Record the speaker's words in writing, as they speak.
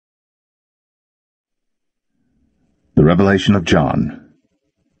The Revelation of John,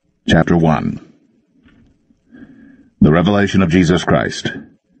 Chapter 1. The revelation of Jesus Christ,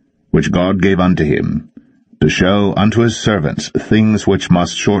 which God gave unto him, to show unto his servants things which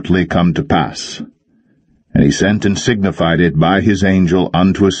must shortly come to pass. And he sent and signified it by his angel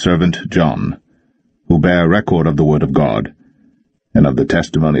unto his servant John, who bare record of the word of God, and of the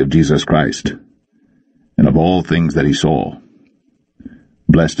testimony of Jesus Christ, and of all things that he saw.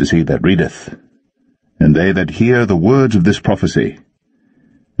 Blessed is he that readeth, and they that hear the words of this prophecy,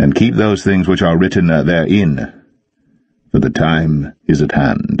 and keep those things which are written therein, for the time is at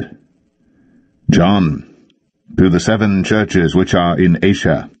hand. John, to the 7 churches which are in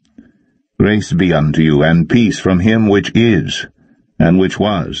Asia, grace be unto you, and peace from him which is, and which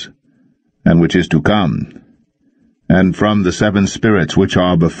was, and which is to come, and from the 7 spirits which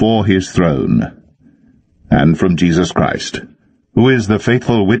are before his throne, and from Jesus Christ, who is the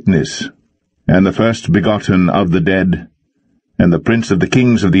faithful witness, and the first begotten of the dead, and the prince of the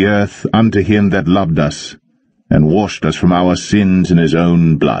kings of the earth, unto him that loved us, and washed us from our sins in his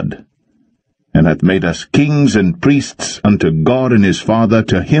own blood, and hath made us kings and priests unto God and his Father.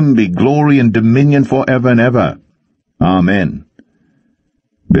 To him be glory and dominion for ever and ever. Amen.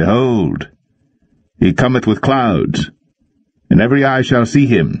 Behold, he cometh with clouds, and every eye shall see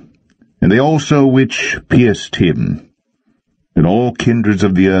him, and they also which pierced him. And all kindreds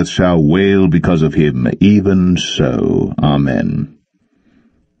of the earth shall wail because of him. Even so. Amen.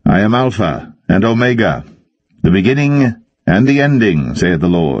 I am Alpha and Omega, the beginning and the ending, saith the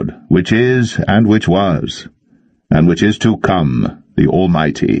Lord, which is, and which was, and which is to come, the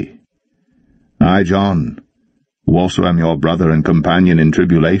Almighty. I, John, who also am your brother and companion in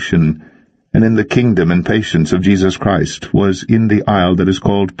tribulation, and in the kingdom and patience of Jesus Christ, was in the isle that is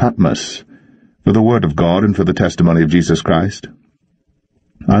called Patmos, for the word of God and for the testimony of Jesus Christ.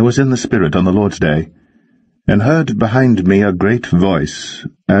 I was in the Spirit on the Lord's day, and heard behind me a great voice,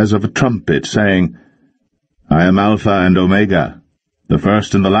 as of a trumpet, saying, I am Alpha and Omega, the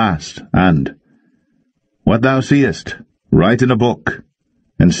first and the last, and what thou seest, write in a book,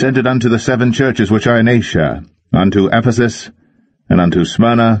 and send it unto the 7 churches which are in Asia, unto Ephesus, and unto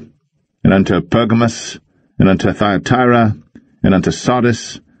Smyrna, and unto Pergamos, and unto Thyatira, and unto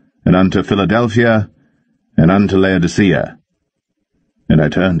Sardis, and unto Philadelphia, and unto Laodicea. And I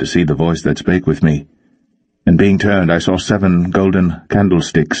turned to see the voice that spake with me. And being turned, I saw 7 golden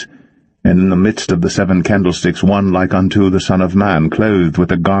candlesticks, and in the midst of the 7 candlesticks one like unto the Son of Man, clothed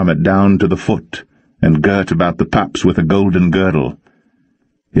with a garment down to the foot, and girt about the paps with a golden girdle.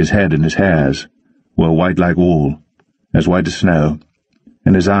 His head and his hairs were white like wool, as white as snow,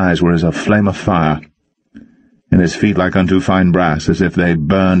 and his eyes were as a flame of fire, and his feet like unto fine brass, as if they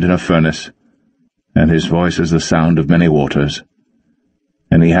burned in a furnace, and his voice as the sound of many waters.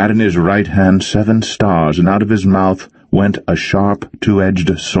 And he had in his right hand 7 stars, and out of his mouth went a sharp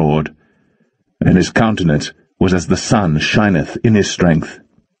 2-edged sword, and his countenance was as the sun shineth in his strength.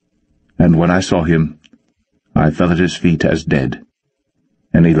 And when I saw him, I fell at his feet as dead.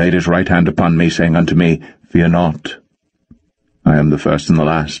 And he laid his right hand upon me, saying unto me, Fear not, I am the first and the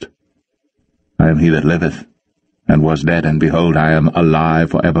last. I am he that liveth, and was dead, and behold, I am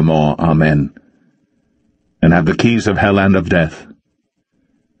alive for evermore. Amen. And have the keys of hell and of death.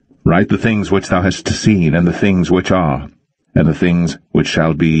 Write the things which thou hast seen, and the things which are, and the things which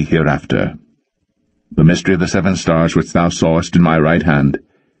shall be hereafter. The mystery of the 7 stars which thou sawest in my right hand,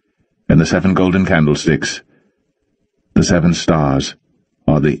 and the 7 golden candlesticks. The 7 stars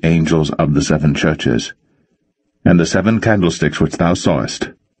are the angels of the 7 churches, and the 7 candlesticks which thou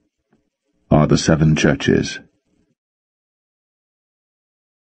sawest are the 7 churches.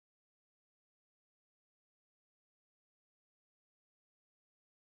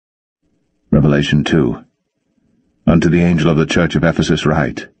 Revelation 2. Unto the angel of the church of Ephesus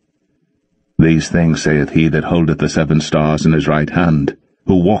write, These things saith he that holdeth the 7 stars in his right hand,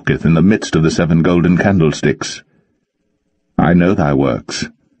 who walketh in the midst of the 7 golden candlesticks. I know thy works,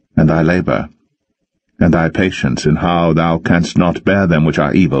 and thy labour, and thy patience, and how thou canst not bear them which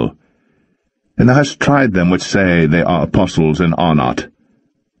are evil. And thou hast tried them which say they are apostles, and are not,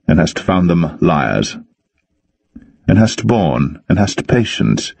 and hast found them liars. And hast borne, and hast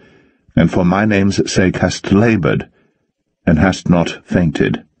patience, and for my name's sake hast laboured, and hast not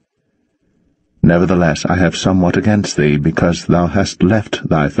fainted. Nevertheless, I have somewhat against thee, because thou hast left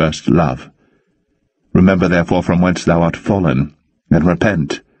thy first love. Remember therefore from whence thou art fallen, and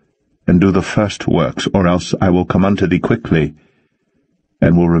repent, and do the first works, or else I will come unto thee quickly,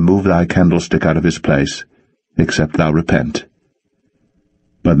 and will remove thy candlestick out of his place, except thou repent.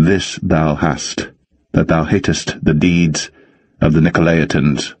 But this thou hast, that thou hatest the deeds of the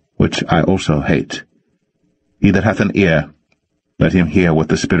Nicolaitans, which I also hate. He that hath an ear, let him hear what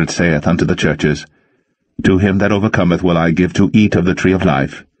the Spirit saith unto the churches. To him that overcometh will I give to eat of the tree of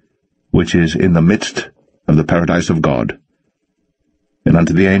life, which is in the midst of the paradise of God. And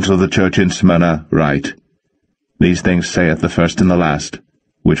unto the angel of the church in Smyrna write, These things saith the first and the last,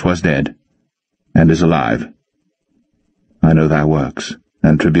 which was dead, and is alive. I know thy works,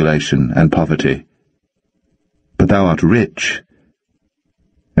 and tribulation, and poverty. But thou art rich,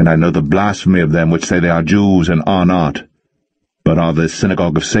 and I know the blasphemy of them which say they are Jews, and are not, but are the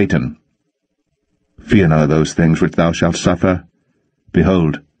synagogue of Satan. Fear none of those things which thou shalt suffer.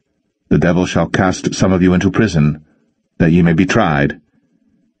 Behold, the devil shall cast some of you into prison, that ye may be tried,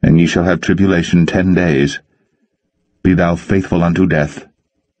 and ye shall have tribulation 10 days. Be thou faithful unto death,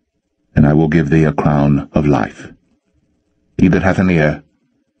 and I will give thee a crown of life. He that hath an ear,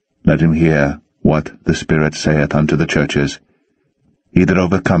 let him hear what the Spirit saith unto the churches. He that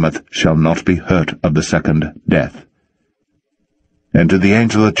overcometh shall not be hurt of the second death. And to the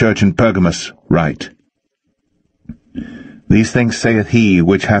angel of the church in Pergamos write, These things saith he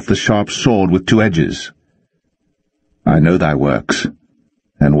which hath the sharp sword with 2 edges. I know thy works,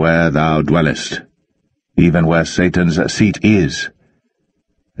 and where thou dwellest, even where Satan's seat is,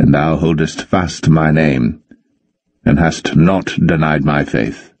 and thou holdest fast my name, and hast not denied my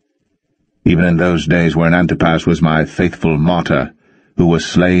faith, even in those days wherein Antipas was my faithful martyr, who was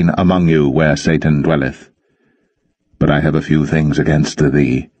slain among you where Satan dwelleth. But I have a few things against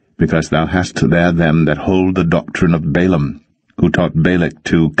thee, because thou hast there them that hold the doctrine of Balaam, who taught Balak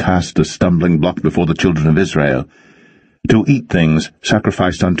to cast a stumbling block before the children of Israel, to eat things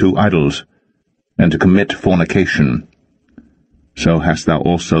sacrificed unto idols, and to commit fornication. So hast thou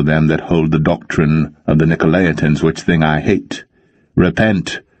also them that hold the doctrine of the Nicolaitans, which thing I hate.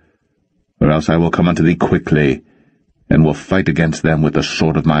 Repent, or else I will come unto thee quickly, and will fight against them with the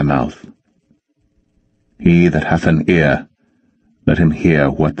sword of my mouth. He that hath an ear, let him hear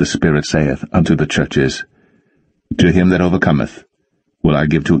what the Spirit saith unto the churches. To him that overcometh will I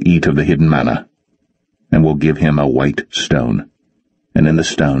give to eat of the hidden manna, and will give him a white stone, and in the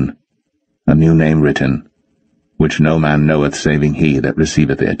stone a new name written, which no man knoweth saving he that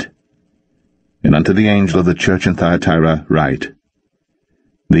receiveth it. And unto the angel of the church in Thyatira write,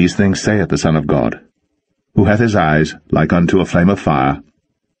 These things saith the Son of God, who hath his eyes like unto a flame of fire,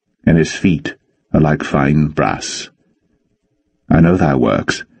 and his feet are like fine brass. I know thy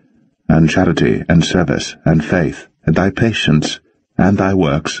works, and charity, and service, and faith, and thy patience, and thy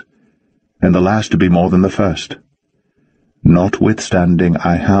works, and the last to be more than the first. Notwithstanding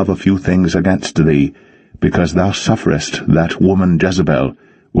I have a few things against thee, because thou sufferest that woman Jezebel,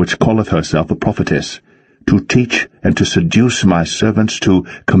 which calleth herself a prophetess, to teach and to seduce my servants to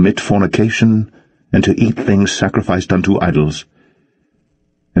commit fornication, and to eat things sacrificed unto idols.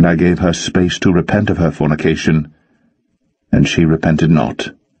 And I gave her space to repent of her fornication, and she repented not.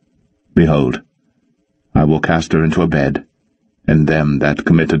 Behold, I will cast her into a bed, and them that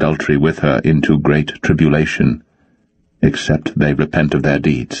commit adultery with her into great tribulation, except they repent of their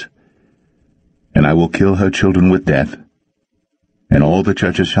deeds. And I will kill her children with death, and all the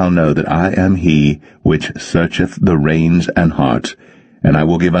churches shall know that I am he which searcheth the reins and hearts, and I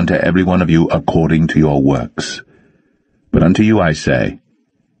will give unto every one of you according to your works. But unto you I say,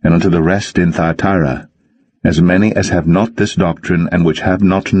 and unto the rest in Thyatira, as many as have not this doctrine, and which have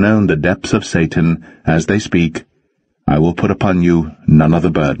not known the depths of Satan, as they speak, I will put upon you none other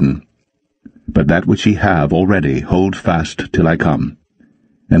burden. But that which ye have already hold fast till I come.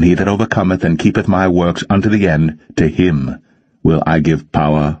 And he that overcometh and keepeth my works unto the end, to him will I give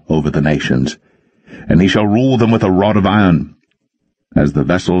power over the nations. And he shall rule them with a rod of iron. As the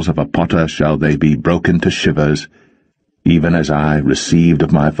vessels of a potter shall they be broken to shivers, even as I received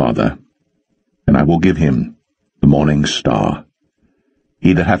of my Father. And I will give him the morning star.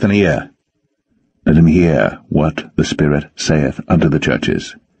 He that hath an ear, let him hear what the Spirit saith unto the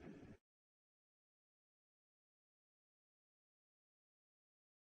churches.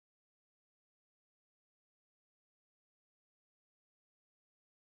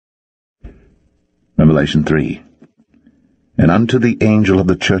 Revelation 3. And unto the angel of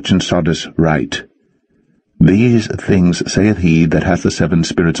the church in Sardis write, These things saith he that hath the 7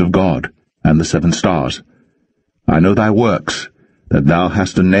 spirits of God, and the 7 stars. I know thy works, that thou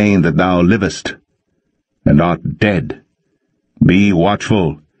hast a name that thou livest, and art dead. Be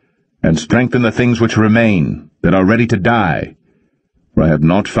watchful, and strengthen the things which remain, that are ready to die, for I have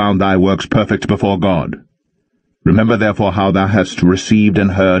not found thy works perfect before God. Remember therefore how thou hast received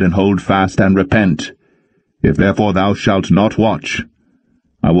and heard, and hold fast and repent. If therefore thou shalt not watch,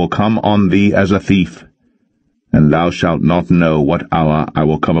 I will come on thee as a thief, and thou shalt not know what hour I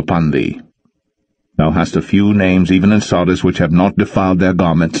will come upon thee. Thou hast a few names even in Sardis which have not defiled their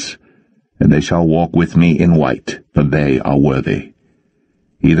garments, and they shall walk with me in white, for they are worthy.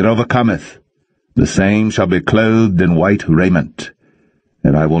 He that overcometh, the same shall be clothed in white raiment,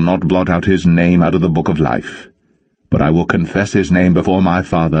 and I will not blot out his name out of the book of life, but I will confess his name before my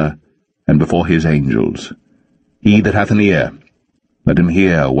Father and before his angels. He that hath an ear, let him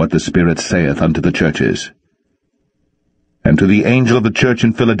hear what the Spirit saith unto the churches. And to the angel of the church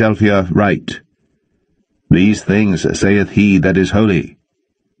in Philadelphia write, These things saith he that is holy,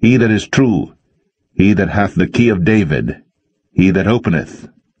 he that is true, he that hath the key of David, he that openeth,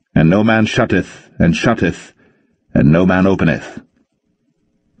 and no man shutteth, and shutteth, and no man openeth.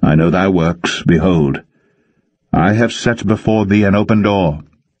 I know thy works, behold, I have set before thee an open door,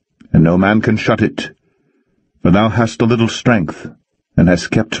 and no man can shut it. For thou hast a little strength, and hast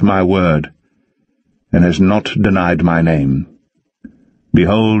kept my word, and hast not denied my name.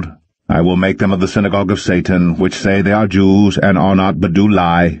 Behold, I will make them of the synagogue of Satan, which say they are Jews, and are not, but do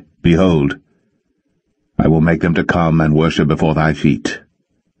lie. Behold, I will make them to come and worship before thy feet,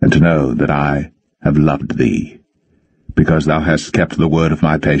 and to know that I have loved thee. Because thou hast kept the word of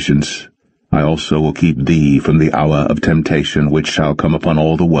my patience, I also will keep thee from the hour of temptation which shall come upon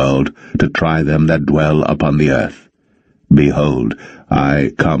all the world, to try them that dwell upon the earth. Behold,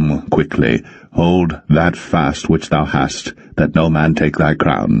 I come quickly. Hold that fast which thou hast, that no man take thy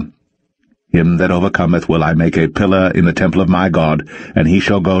crown. Him that overcometh will I make a pillar in the temple of my God, and he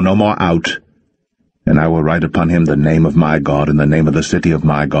shall go no more out. And I will write upon him the name of my God, and the name of the city of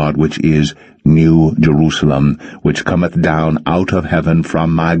my God, which is New Jerusalem, which cometh down out of heaven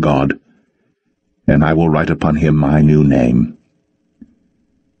from my God. And I will write upon him my new name.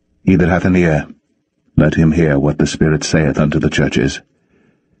 He that hath an ear, let him hear what the Spirit saith unto the churches.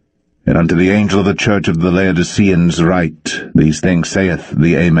 And unto the angel of the church of the Laodiceans write, These things saith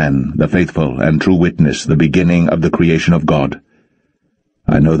the Amen, the faithful and true witness, the beginning of the creation of God.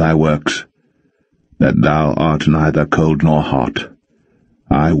 I know thy works, that thou art neither cold nor hot.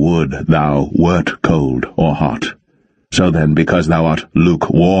 I would thou wert cold or hot. So then, because thou art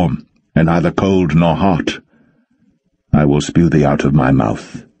lukewarm, and neither cold nor hot, I will spew thee out of my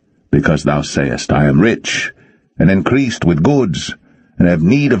mouth, because thou sayest, I am rich, and increased with goods, and have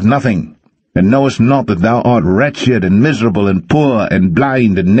need of nothing, and knowest not that thou art wretched, and miserable, and poor, and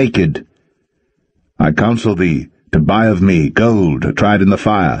blind, and naked. I counsel thee to buy of me gold tried in the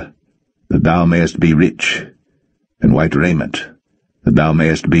fire, that thou mayest be rich, and white raiment, that thou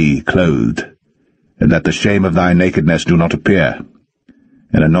mayest be clothed, and that the shame of thy nakedness do not appear,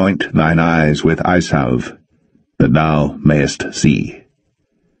 and anoint thine eyes with eyesalve, that thou mayest see.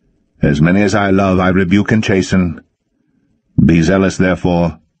 As many as I love I rebuke and chasten. Be zealous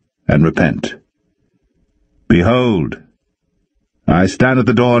therefore, and repent. Behold, I stand at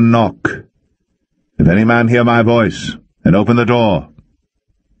the door and knock. If any man hear my voice, and open the door,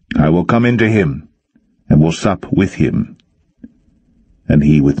 I will come into him, and will sup with him, and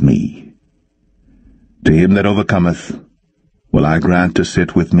he with me. To him that overcometh will I grant to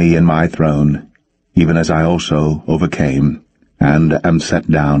sit with me in my throne, even as I also overcame, and am set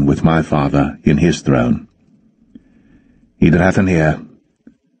down with my Father in his throne. He that hath an ear,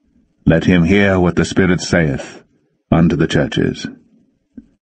 let him hear what the Spirit saith unto the churches.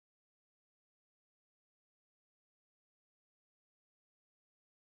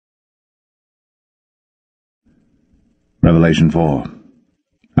 Revelation 4.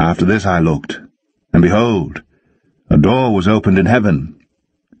 After this I looked, and behold, a door was opened in heaven,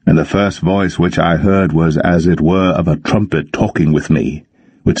 and the first voice which I heard was as it were of a trumpet talking with me,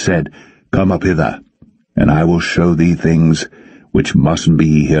 which said, Come up hither, and I will show thee things which must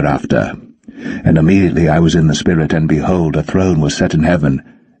be hereafter. And immediately I was in the Spirit, and behold, a throne was set in heaven,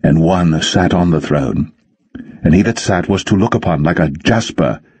 and one sat on the throne. And he that sat was to look upon like a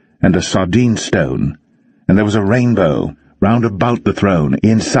jasper and a sardine stone, and there was a rainbow round about the throne,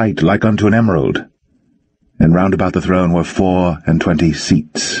 in sight like unto an emerald. And round about the throne were 24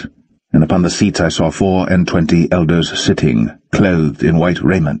 seats, and upon the seats I saw 24 elders sitting, clothed in white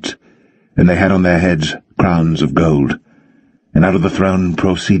raiment, and they had on their heads crowns of gold. And out of the throne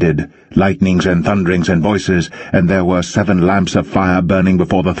proceeded lightnings and thunderings and voices, and there were 7 lamps of fire burning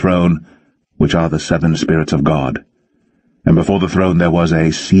before the throne, which are the 7 spirits of God. And before the throne there was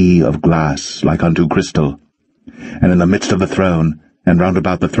a sea of glass like unto crystal, and in the midst of the throne, and round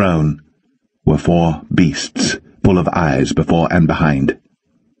about the throne, were 4 beasts, full of eyes before and behind.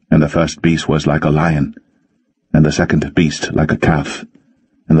 And the first beast was like a lion, and the second beast like a calf,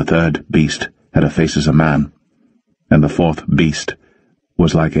 and the third beast had a face as a man, and the 4th beast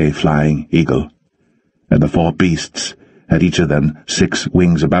was like a flying eagle. And the 4 beasts had each of them 6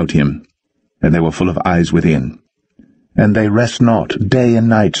 wings about him, and they were full of eyes within. And they rest not day and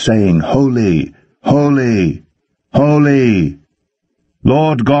night, saying, Holy, Holy, Holy,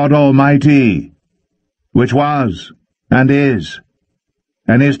 Lord God Almighty, which was, and is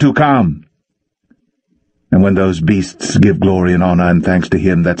to come. And when those beasts give glory and honour and thanks to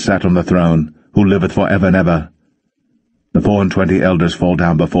him that sat on the throne, who liveth for ever and ever, the 24 elders fall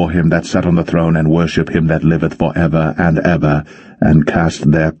down before him that sat on the throne, and worship him that liveth for ever and ever, and cast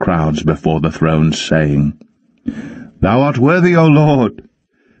their crowns before the throne, saying, Thou art worthy, O Lord,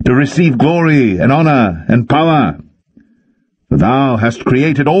 to receive glory and honour and power. For thou hast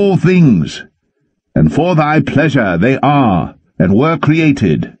created all things, and for thy pleasure they are and were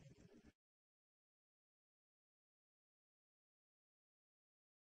created.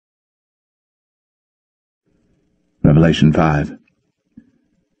 Revelation 5.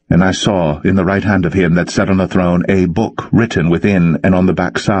 And I saw in the right hand of him that sat on the throne a book written within and on the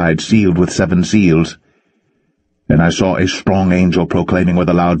back side, sealed with 7 seals. And I saw a strong angel proclaiming with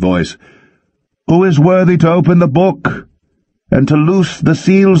a loud voice, Who is worthy to open the book, and to loose the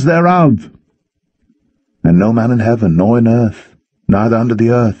seals thereof? And no man in heaven, nor in earth, neither under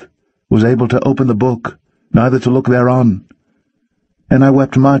the earth, was able to open the book, neither to look thereon. And I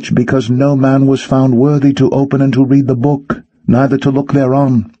wept much, because no man was found worthy to open and to read the book, neither to look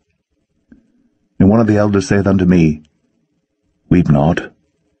thereon. And one of the elders saith unto me, Weep not.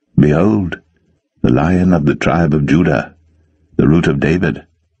 Behold, the Lion of the tribe of Judah, the root of David,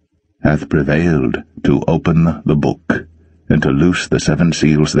 hath prevailed to open the book, and to loose the 7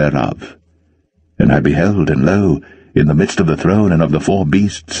 seals thereof. And I beheld, and lo, in the midst of the throne and of the 4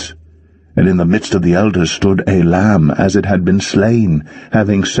 beasts, and in the midst of the elders stood a Lamb, as it had been slain,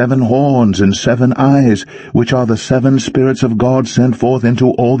 having 7 horns and 7 eyes, which are the 7 spirits of God sent forth into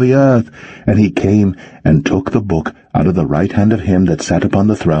all the earth. And he came and took the book out of the right hand of him that sat upon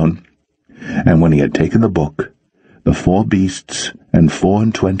the throne. And when he had taken the book, the 4 beasts and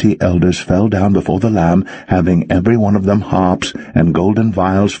 24 elders fell down before the Lamb, having every one of them harps and golden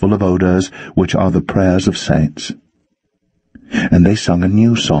vials full of odours, which are the prayers of saints. And they sung a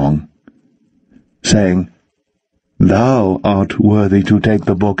new song, saying, Thou art worthy to take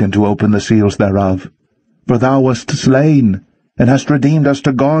the book and to open the seals thereof. For thou wast slain, and hast redeemed us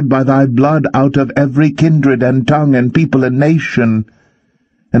to God by thy blood out of every kindred and tongue and people and nation,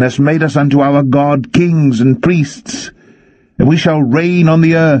 and hast made us unto our God kings and priests, and we shall reign on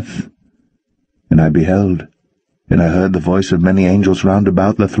the earth. And I beheld, and I heard the voice of many angels round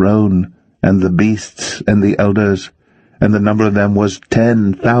about the throne, and the beasts and the elders, and the number of them was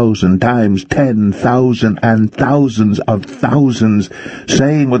 10,000 times 10,000 and thousands of thousands,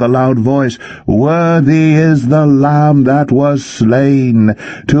 saying with a loud voice, Worthy is the Lamb that was slain,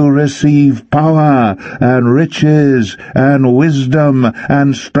 to receive power, and riches, and wisdom,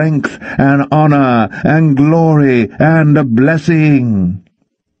 and strength, and honour, and glory, and blessing.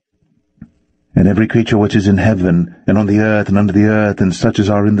 And every creature which is in heaven, and on the earth, and under the earth, and such as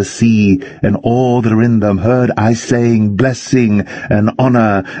are in the sea, and all that are in them, heard I saying, Blessing, and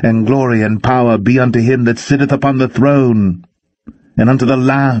honour, and glory, and power be unto him that sitteth upon the throne, and unto the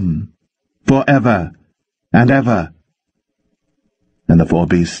Lamb, for ever and ever. And the 4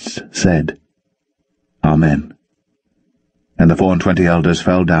 beasts said, Amen. And the 24 elders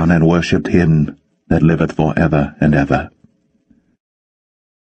fell down and worshipped him that liveth for ever and ever.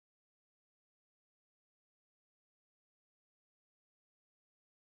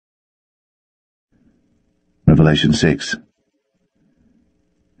 Revelation 6.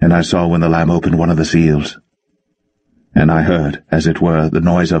 And I saw when the Lamb opened one of the seals, and I heard, as it were, the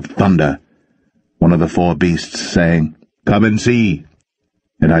noise of thunder, one of the 4 beasts saying, Come and see.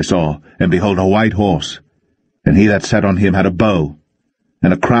 And I saw, and behold, a white horse, and he that sat on him had a bow,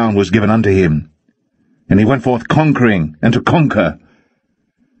 and a crown was given unto him. And he went forth conquering, and to conquer.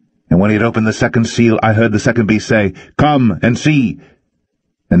 And when he had opened the 2nd seal, I heard the 2nd beast say, Come and see.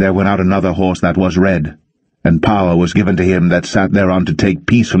 And there went out another horse that was red, and power was given to him that sat thereon to take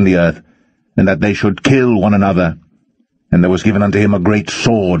peace from the earth, and that they should kill one another. And there was given unto him a great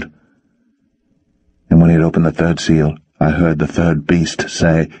sword. And when he had opened the 3rd seal, I heard the 3rd beast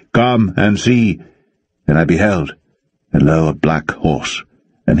say, Come and see. And I beheld, and lo, a black horse,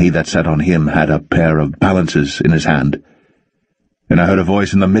 and he that sat on him had a pair of balances in his hand. And I heard a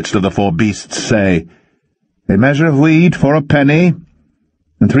voice in the midst of the 4 beasts say, A measure of wheat for a penny,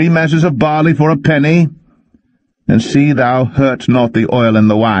 and 3 measures of barley for a penny, and see thou hurt not the oil and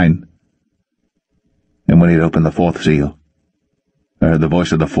the wine. And when he had opened the 4th seal, I heard the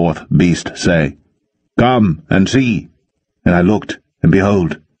voice of the 4th beast say, Come and see. And I looked, and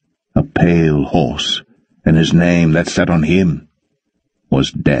behold, a pale horse, and his name that sat on him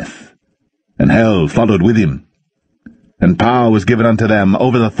was Death, and hell followed with him. And power was given unto them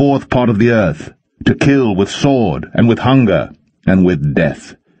over the fourth part of the earth, to kill with sword, and with hunger, and with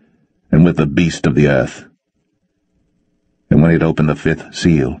death, and with the beast of the earth. And when he had opened the fifth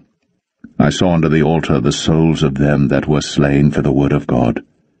seal, I saw under the altar the souls of them that were slain for the word of God,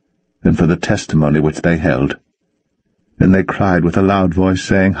 and for the testimony which they held. And they cried with a loud voice,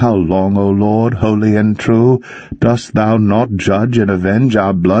 saying, How long, O Lord, holy and true, dost thou not judge and avenge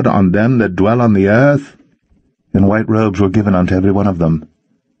our blood on them that dwell on the earth? And white robes were given unto every one of them.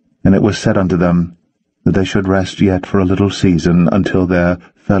 And it was said unto them, that they should rest yet for a little season, until their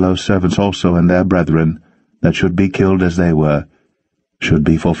fellow servants also and their brethren, that should be killed as they were, should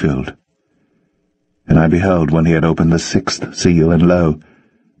be fulfilled. And I beheld when he had opened the sixth seal, and lo,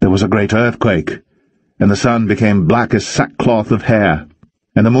 there was a great earthquake, and the sun became black as sackcloth of hair,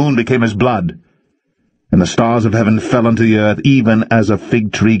 and the moon became as blood, and the stars of heaven fell unto the earth, even as a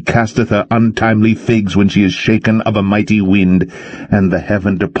fig tree casteth her untimely figs when she is shaken of a mighty wind. And the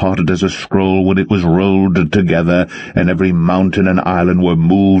heaven departed as a scroll when it was rolled together, and every mountain and island were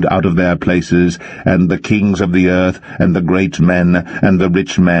moved out of their places, and the kings of the earth, and the great men, and the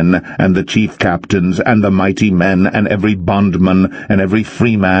rich men, and the chief captains, and the mighty men, and every bondman, and every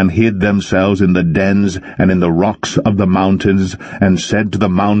freeman hid themselves in the dens and in the rocks of the mountains, and said to the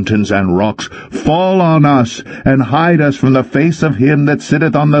mountains and rocks, Fall on us, and hide us from the face of him that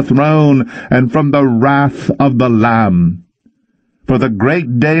sitteth on the throne, and from the wrath of the Lamb. For the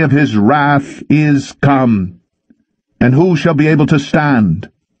great day of his wrath is come, and who shall be able to stand?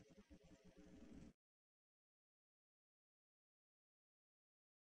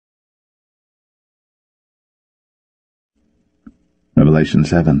 Revelation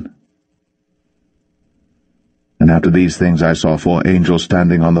 7. And after these things I saw 4 angels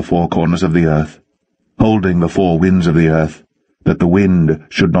standing on the 4 corners of the earth, holding the 4 winds of the earth, that the wind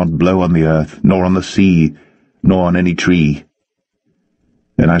should not blow on the earth, nor on the sea, nor on any tree.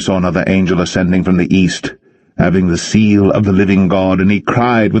 And I saw another angel ascending from the east, having the seal of the living God, and he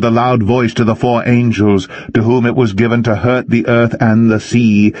cried with a loud voice to the 4 angels, to whom it was given to hurt the earth and the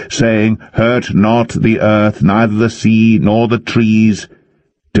sea, saying, Hurt not the earth, neither the sea, nor the trees,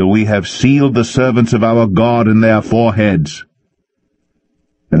 till we have sealed the servants of our God in their foreheads.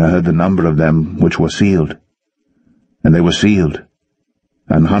 And I heard the number of them which were sealed. And they were sealed,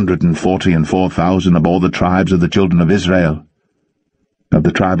 144,000 of all the tribes of the children of Israel. Of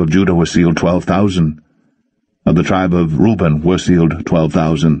the tribe of Judah were sealed 12,000. Of the tribe of Reuben were sealed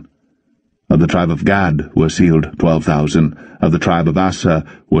 12,000. Of the tribe of Gad were sealed 12,000. Of the tribe of Asher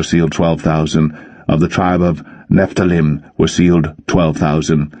were sealed 12,000. Of the tribe of Nephthalim were sealed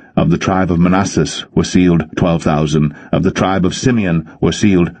 12,000. Of the tribe of Manasseh were sealed 12,000. Of the tribe of Simeon were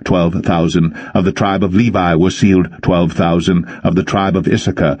sealed 12,000. Of the tribe of Levi were sealed 12,000. Of the tribe of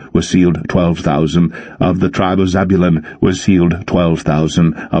Issachar were sealed 12,000. Of the tribe of Zabulon were sealed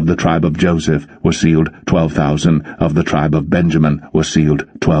 12,000. Of the tribe of Joseph were sealed 12,000. Of the tribe of Benjamin were sealed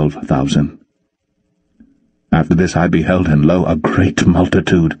 12,000. After this I beheld, and lo, a great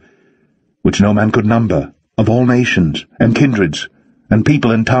multitude, which no man could number, of all nations, and kindreds, and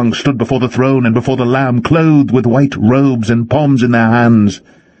people and tongues, stood before the throne and before the Lamb, clothed with white robes and palms in their hands,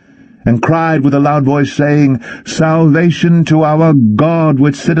 and cried with a loud voice, saying, Salvation to our God,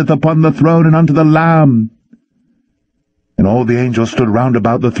 which sitteth upon the throne, and unto the Lamb. And all the angels stood round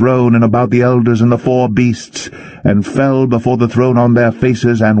about the throne, and about the elders and the 4 beasts, and fell before the throne on their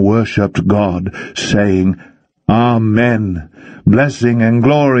faces, and worshipped God, saying, Amen. Blessing and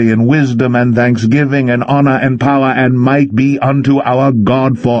glory and wisdom and thanksgiving and honor and power and might be unto our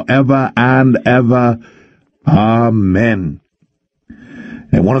God for ever and ever. Amen.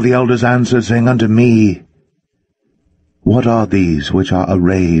 And one of the elders answered, saying unto me, What are these which are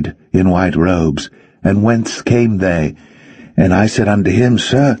arrayed in white robes, and whence came they? And I said unto him,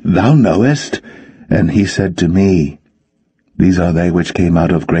 Sir, thou knowest. And he said to me, These are they which came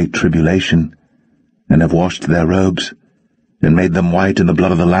out of great tribulation, and have washed their robes, and made them white in the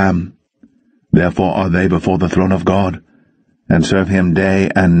blood of the Lamb. Therefore are they before the throne of God, and serve him day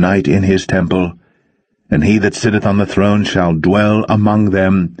and night in his temple. And he that sitteth on the throne shall dwell among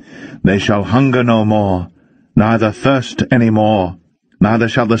them. They shall hunger no more, neither thirst any more, neither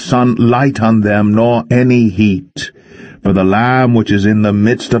shall the sun light on them, nor any heat. For the Lamb which is in the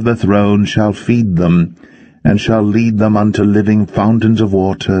midst of the throne shall feed them, and shall lead them unto living fountains of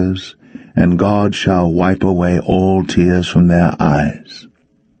waters, and God shall wipe away all tears from their eyes.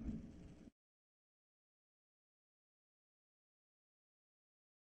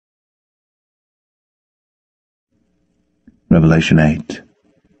 Revelation 8.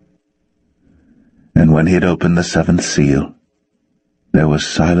 And when he had opened the 7th seal, there was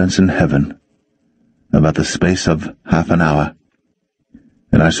silence in heaven about the space of half an hour.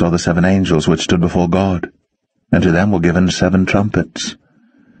 And I saw the 7 angels which stood before God, and to them were given 7 trumpets.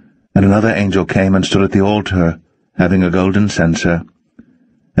 And another angel came and stood at the altar, having a golden censer.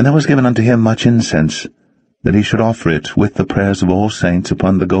 And there was given unto him much incense, that he should offer it with the prayers of all saints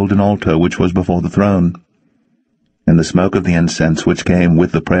upon the golden altar which was before the throne. And the smoke of the incense which came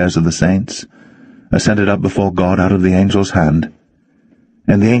with the prayers of the saints ascended up before God out of the angel's hand.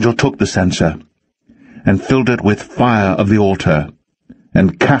 And the angel took the censer, and filled it with fire of the altar,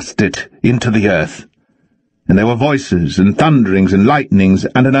 and cast it into the earth. And there were voices, and thunderings, and lightnings,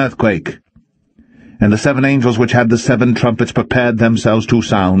 and an earthquake. And the 7 angels which had the 7 trumpets prepared themselves to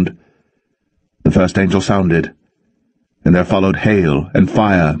sound. The first angel sounded, and there followed hail and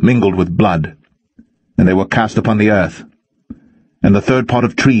fire mingled with blood, and they were cast upon the earth. And the 3rd part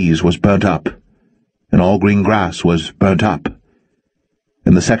of trees was burnt up, and all green grass was burnt up.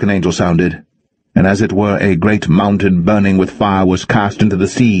 And the 2nd angel sounded, and as it were a great mountain burning with fire was cast into the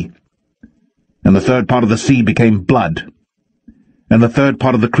sea. And the 3rd part of the sea became blood, and the 3rd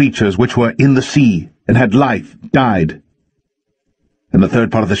part of the creatures which were in the sea and had life died, and the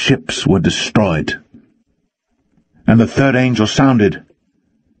 3rd part of the ships were destroyed. And the 3rd angel sounded,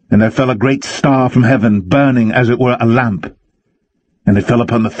 and there fell a great star from heaven, burning as it were a lamp, and it fell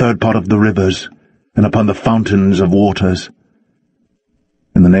upon the 3rd part of the rivers, and upon the fountains of waters.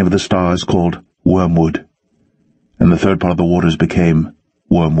 And the name of the star is called Wormwood, and the 3rd part of the waters became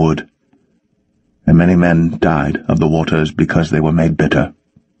wormwood. And many men died of the waters because they were made bitter.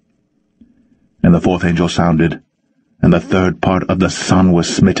 And the 4th angel sounded, and the 3rd part of the sun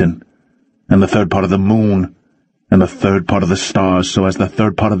was smitten, and the 3rd part of the moon, and the 3rd part of the stars, so as the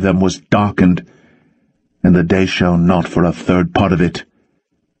 3rd part of them was darkened, and the day shone not for a 3rd part of it,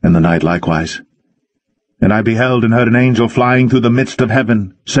 and the night likewise. And I beheld and heard an angel flying through the midst of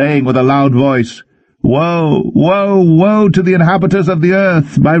heaven, saying with a loud voice, Woe, woe, woe to the inhabitants of the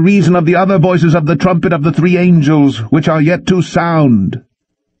earth, by reason of the other voices of the trumpet of the 3 angels, which are yet to sound.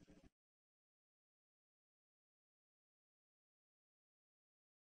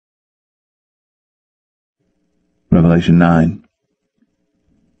 Revelation 9.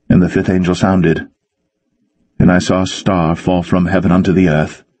 And the 5th angel sounded, and I saw a star fall from heaven unto the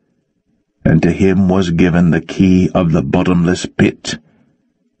earth, and to him was given the key of the bottomless pit.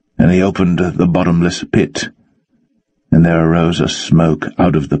 And he opened the bottomless pit, and there arose a smoke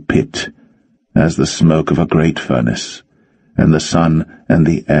out of the pit, as the smoke of a great furnace, and the sun and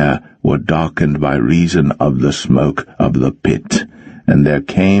the air were darkened by reason of the smoke of the pit. And there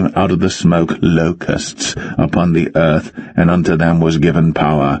came out of the smoke locusts upon the earth, and unto them was given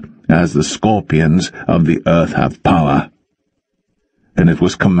power, as the scorpions of the earth have power. And it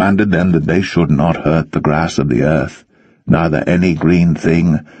was commanded them that they should not hurt the grass of the earth, neither any green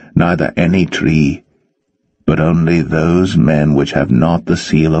thing, neither any tree, but only those men which have not the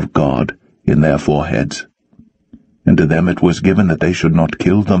seal of God in their foreheads. And to them it was given that they should not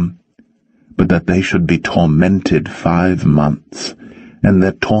kill them, but that they should be tormented 5 months, and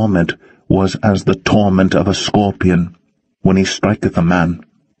their torment was as the torment of a scorpion, when he striketh a man.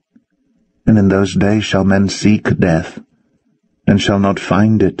 And in those days shall men seek death, and shall not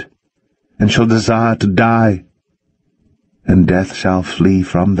find it, and shall desire to die, and death shall flee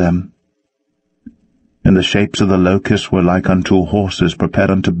from them. And the shapes of the locusts were like unto horses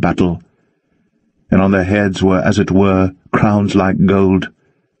prepared unto battle, and on their heads were as it were crowns like gold,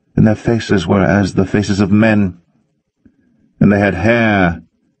 and their faces were as the faces of men, and they had hair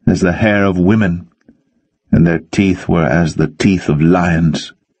as the hair of women, and their teeth were as the teeth of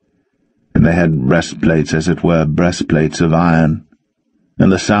lions, and they had breastplates as it were breastplates of iron,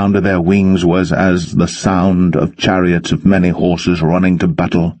 and the sound of their wings was as the sound of chariots of many horses running to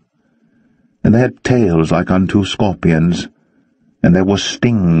battle. And they had tails like unto scorpions, and there were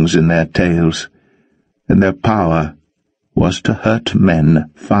stings in their tails, and their power was to hurt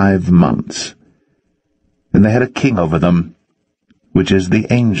men 5 months. And they had a king over them, which is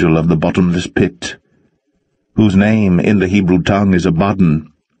the angel of the bottomless pit, whose name in the Hebrew tongue is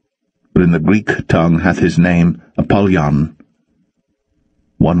Abaddon, but in the Greek tongue hath his name Apollyon.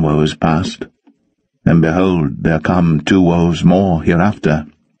 1 woe is past, and behold, there come 2 woes more hereafter.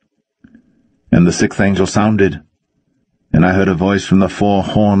 And the 6th angel sounded, and I heard a voice from the 4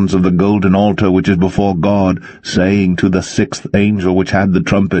 horns of the golden altar which is before God, saying to the 6th angel which had the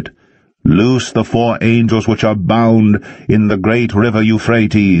trumpet, Loose the 4 angels which are bound in the great river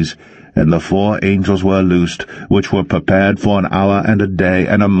Euphrates. And the 4 angels were loosed, which were prepared for an hour and a day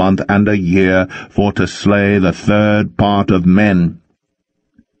and a month and a year, for to slay the 3rd part of men.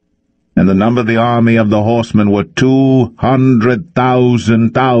 And the number of the army of the horsemen were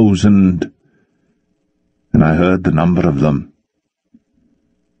 200,000. and I heard the number of them.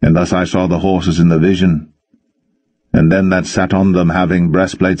 And thus I saw the horses in the vision, and them that sat on them having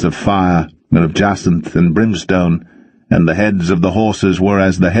breastplates of fire, and of jacinth and brimstone, and the heads of the horses were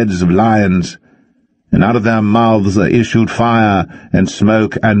as the heads of lions, and out of their mouths issued fire, and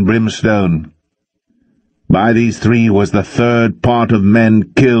smoke, and brimstone. By these three was the third part of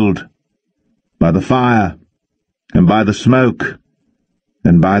men killed, by the fire, and by the smoke,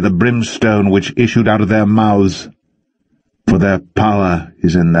 and by the brimstone which issued out of their mouths. For their power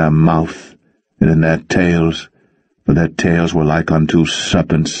is in their mouth, and in their tails, for their tails were like unto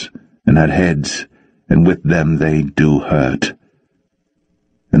serpents, and had heads, and with them they do hurt.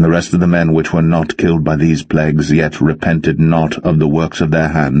 And the rest of the men which were not killed by these plagues yet repented not of the works of their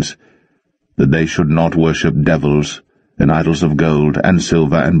hands, that they should not worship devils, and idols of gold, and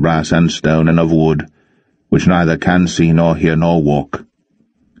silver, and brass, and stone, and of wood, which neither can see, nor hear, nor walk.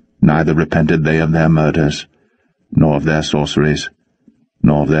 Neither repented they of their murders, nor of their sorceries,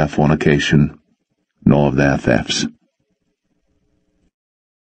 nor of their fornication, nor of their thefts.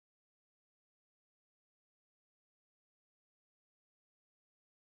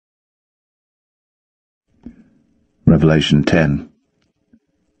 Revelation 10.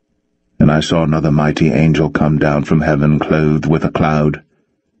 And I saw another mighty angel come down from heaven, clothed with a cloud,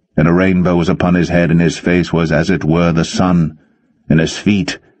 and a rainbow was upon his head, and his face was as it were the sun, and his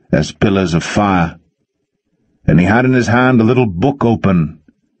feet as pillars of fire. And he had in his hand a little book open,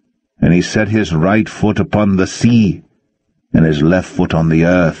 and he set his right foot upon the sea, and his left foot on the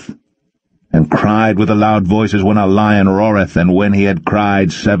earth, and cried with a loud voice as when a lion roareth, and when he had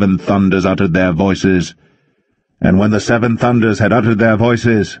cried, 7 thunders uttered their voices. And when the 7 thunders had uttered their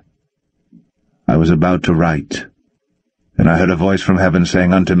voices, I was about to write. And I heard a voice from heaven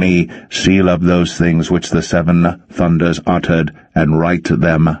saying unto me, Seal up those things which the 7 thunders uttered, and write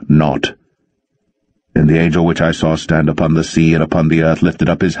them not. And the angel which I saw stand upon the sea and upon the earth lifted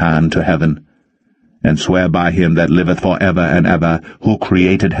up his hand to heaven, and sware by him that liveth for ever and ever, who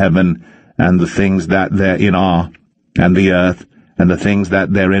created heaven, and the things that therein are, and the earth, and the things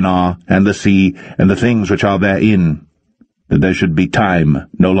that therein are, and the sea, and the things which are therein, that there should be time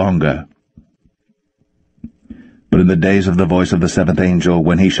no longer. But in the days of the voice of the 7th angel,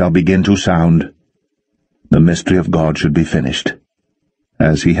 when he shall begin to sound, the mystery of God should be finished,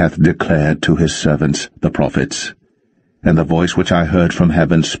 as he hath declared to his servants the prophets. And the voice which I heard from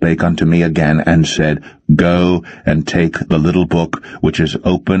heaven spake unto me again, and said, Go and take the little book which is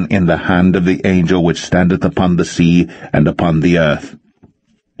open in the hand of the angel which standeth upon the sea and upon the earth.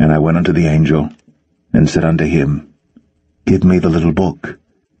 And I went unto the angel, and said unto him, Give me the little book.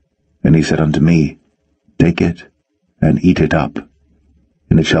 And he said unto me, Take it, and eat it up,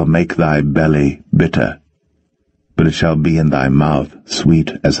 and it shall make thy belly bitter, but it shall be in thy mouth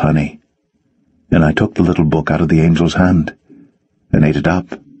sweet as honey. And I took the little book out of the angel's hand, and ate it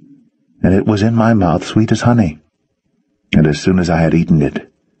up, and it was in my mouth sweet as honey. And as soon as I had eaten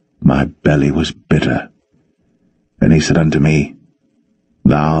it, my belly was bitter. And he said unto me,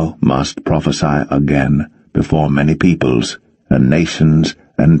 Thou must prophesy again before many peoples, and nations,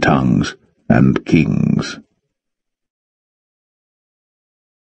 and tongues, and kings.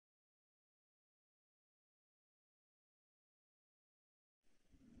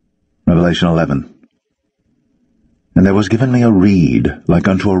 Revelation 11. And there was given me a reed like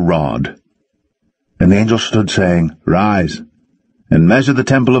unto a rod. And the angel stood, saying, Rise, and measure the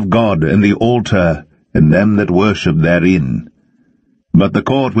temple of God, and the altar, and them that worship therein. But the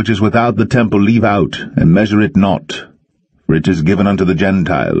court which is without the temple leave out, and measure it not, for it is given unto the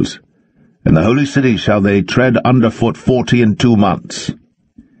Gentiles. And the holy city shall they tread under foot 42 months.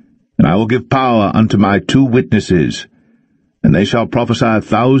 And I will give power unto my 2 witnesses, and they shall prophesy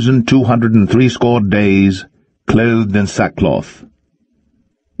 1,260 days, clothed in sackcloth.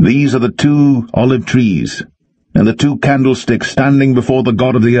 These are the 2 olive trees, and the 2 candlesticks standing before the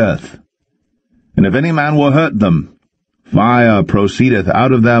God of the earth. And if any man will hurt them, fire proceedeth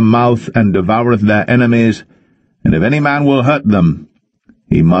out of their mouth, and devoureth their enemies. And if any man will hurt them,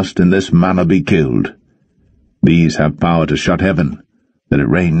 he must in this manner be killed. These have power to shut heaven, that it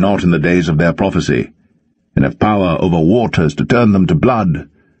rain not in the days of their prophecy, and have power over waters to turn them to blood,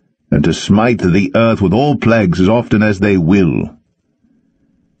 and to smite the earth with all plagues as often as they will.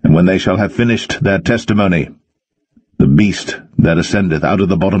 And when they shall have finished their testimony, the beast that ascendeth out of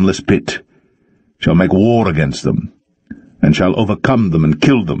the bottomless pit shall make war against them, and shall overcome them and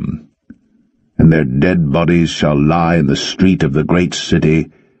kill them. And their dead bodies shall lie in the street of the great city,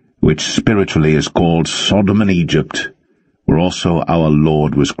 which spiritually is called Sodom and Egypt, where also our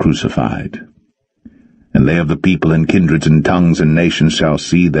Lord was crucified. and they of the people and kindreds and tongues and nations shall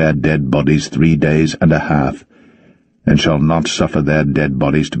see their dead bodies 3 days and a half, and shall not suffer their dead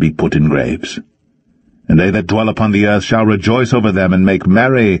bodies to be put in graves. And they that dwell upon the earth shall rejoice over them, and make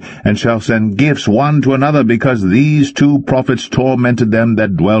merry, and shall send gifts one to another, because these 2 prophets tormented them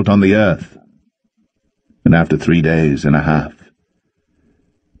that dwelt on the earth. And after 3 days and a half,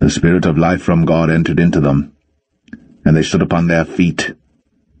 the Spirit of life from God entered into them, and they stood upon their feet,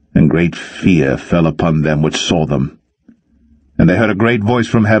 and great fear fell upon them which saw them. And they heard a great voice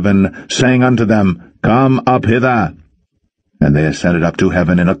from heaven, saying unto them, Come up hither. And they ascended up to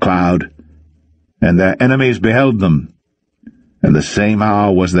heaven in a cloud, and their enemies beheld them. And the same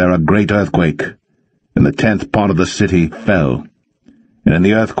hour was there a great earthquake, and the 10th part of the city fell. And in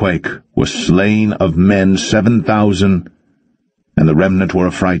the earthquake were slain of men 7,000, and the remnant were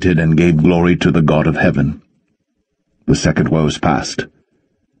affrighted, and gave glory to the God of heaven. The second woe is past,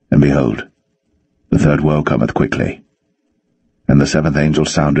 and behold, the third woe cometh quickly. And the 7th angel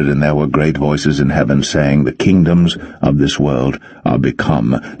sounded, and there were great voices in heaven, saying, The kingdoms of this world are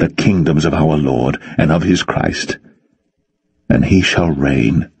become the kingdoms of our Lord and of his Christ, and he shall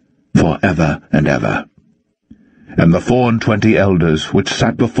reign for ever and ever. And the 24 elders, which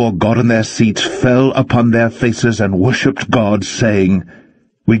sat before God in their seats, fell upon their faces, and worshipped God, saying,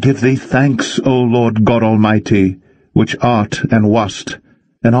 We give thee thanks, O Lord God Almighty, which art and wast,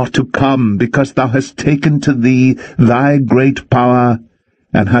 and art to come, because thou hast taken to thee thy great power,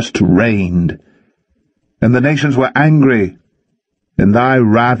 and hast reigned. And the nations were angry, and thy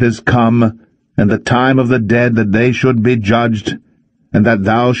wrath is come, and the time of the dead that they should be judged, and that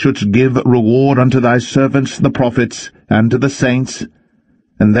thou shouldst give reward unto thy servants the prophets, and to the saints,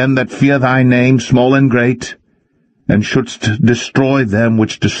 and them that fear thy name, small and great, and shouldst destroy them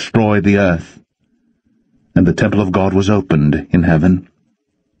which destroy the earth. And the temple of God was opened in heaven,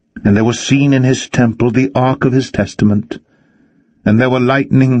 and there was seen in his temple the ark of his testament, and there were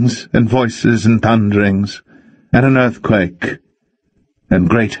lightnings, and voices, and thunderings, and an earthquake, and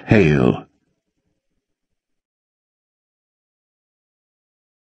great hail.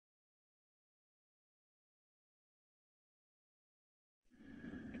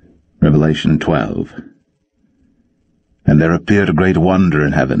 Revelation 12. And there appeared a great wonder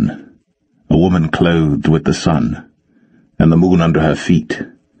in heaven, a woman clothed with the sun, and the moon under her feet,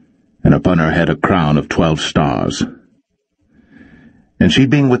 and upon her head a crown of 12 stars. And she,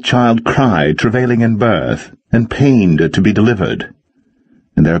 being with child, cried, travailing in birth, and pained to be delivered.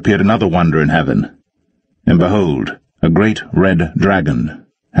 And there appeared another wonder in heaven, and behold, a great red dragon,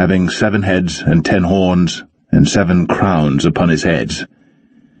 having 7 heads and 10 horns, and 7 crowns upon his heads.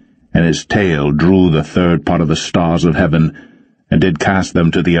 And his tail drew the 3rd part of the stars of heaven, and did cast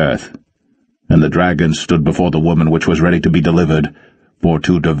them to the earth. And the dragon stood before the woman which was ready to be delivered, for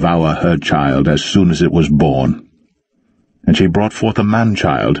to devour her child as soon as it was born. And she brought forth a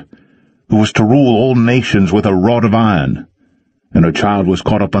man-child, who was to rule all nations with a rod of iron. And her child was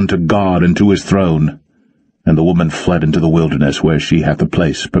caught up unto God and to his throne. And the woman fled into the wilderness, where she hath a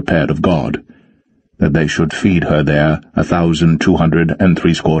place prepared of God, that they should feed her there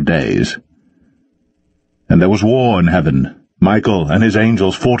 1,260 days. And there was war in heaven. Michael and his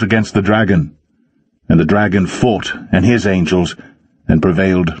angels fought against the dragon. And the dragon fought, and his angels, and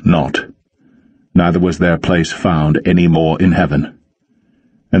prevailed not. Neither was their place found any more in heaven.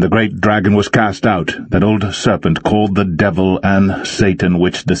 And the great dragon was cast out, that old serpent called the devil and Satan,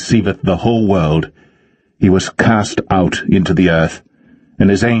 which deceiveth the whole world. He was cast out into the earth, and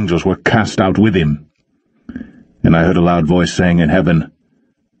his angels were cast out with him. And I heard a loud voice saying in heaven,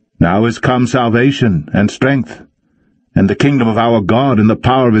 Now is come salvation, and strength, and the kingdom of our God, and the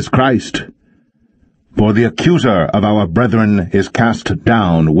power of his Christ. For the accuser of our brethren is cast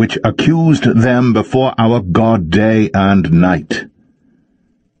down, which accused them before our God day and night.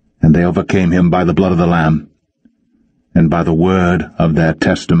 And they overcame him by the blood of the Lamb, and by the word of their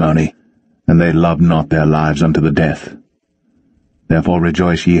testimony, and they loved not their lives unto the death. Therefore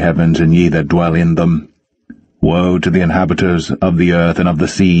rejoice, ye heavens, and ye that dwell in them. Woe to the inhabitants of the earth and of the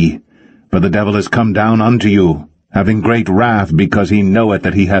sea, for the devil is come down unto you, having great wrath, because he knoweth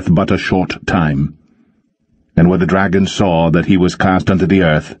that he hath but a short time. And when the dragon saw that he was cast unto the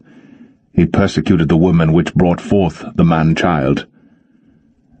earth, he persecuted the woman which brought forth the man-child.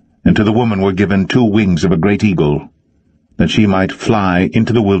 And to the woman were given 2 wings of a great eagle, that she might fly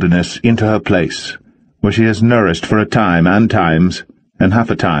into the wilderness, into her place, where she is nourished for a time and times, and half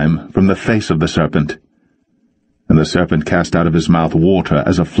a time, from the face of the serpent. And the serpent cast out of his mouth water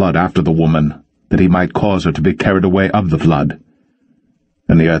as a flood after the woman, that he might cause her to be carried away of the flood.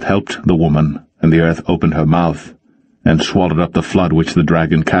 And the earth helped the woman, and the earth opened her mouth, and swallowed up the flood which the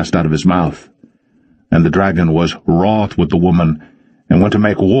dragon cast out of his mouth. And the dragon was wroth with the woman, and went to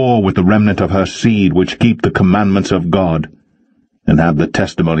make war with the remnant of her seed, which keep the commandments of God, and have the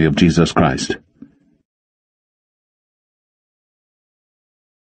testimony of Jesus Christ.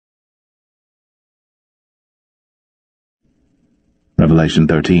 Revelation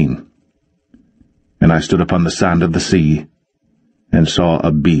 13. And I stood upon the sand of the sea, and saw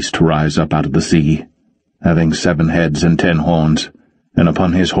a beast rise up out of the sea, having 7 heads and 10 horns, and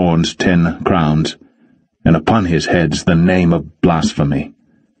upon his horns 10 crowns, and upon his heads the name of blasphemy.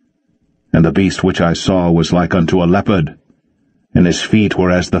 And the beast which I saw was like unto a leopard, and his feet were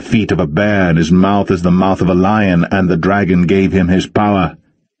as the feet of a bear, and his mouth as the mouth of a lion, and the dragon gave him his power,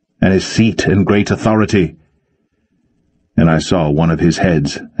 and his seat and great authority. And I saw one of his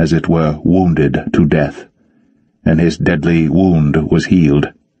heads, as it were, wounded to death, and his deadly wound was healed.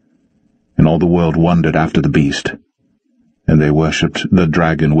 And all the world wondered after the beast. And they worshipped the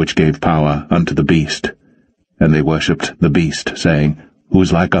dragon which gave power unto the beast. And they worshipped the beast, saying, Who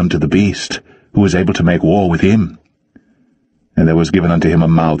is like unto the beast? Who is able to make war with him? And there was given unto him a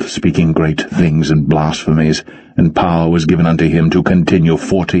mouth speaking great things and blasphemies, and power was given unto him to continue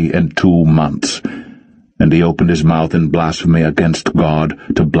 42 months. And he opened his mouth in blasphemy against God,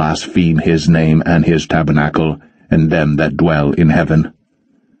 to blaspheme his name and his tabernacle, and them that dwell in heaven.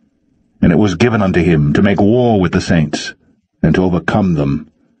 And it was given unto him to make war with the saints, and to overcome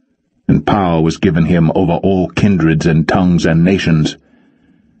them. And power was given him over all kindreds and tongues and nations.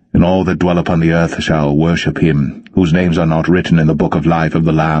 And all that dwell upon the earth shall worship him, whose names are not written in the book of life of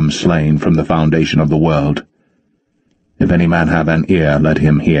the Lamb slain from the foundation of the world. If any man have an ear, let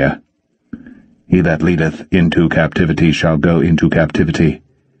him hear. He that leadeth into captivity shall go into captivity.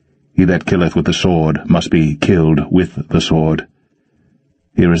 He that killeth with the sword must be killed with the sword.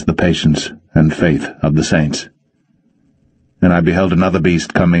 Here is the patience and faith of the saints. And I beheld another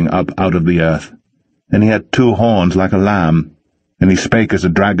beast coming up out of the earth, and he had 2 horns like a lamb, and he spake as a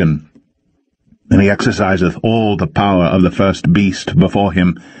dragon. And he exerciseth all the power of the first beast before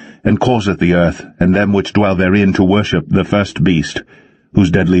him, and causeth the earth and them which dwell therein to worship the first beast,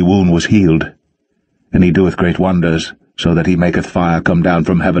 whose deadly wound was healed. And he doeth great wonders, so that he maketh fire come down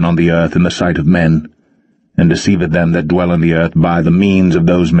from heaven on the earth in the sight of men, and deceiveth them that dwell on the earth by the means of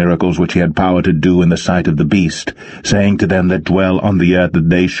those miracles which he had power to do in the sight of the beast, saying to them that dwell on the earth that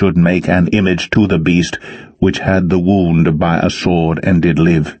they should make an image to the beast, which had the wound by a sword, and did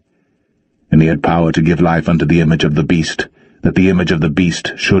live. And he had power to give life unto the image of the beast, that the image of the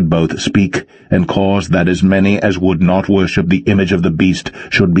beast should both speak, and cause that as many as would not worship the image of the beast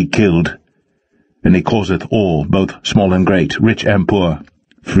should be killed. And he causeth all, both small and great, rich and poor,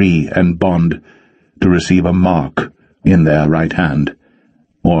 free and bond, to receive a mark in their right hand,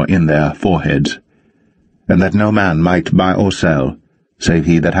 or in their foreheads, and that no man might buy or sell, save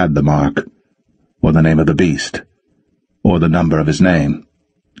he that had the mark, or the name of the beast, or the number of his name.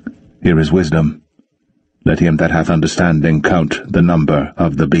 Here is wisdom. Let him that hath understanding count the number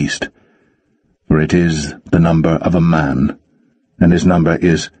of the beast, for it is the number of a man, and his number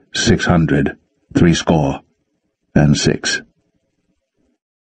is 666.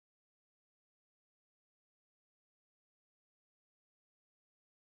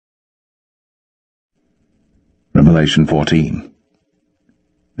 Revelation 14.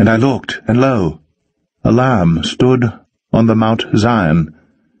 And I looked, and lo, a Lamb stood on the Mount Zion,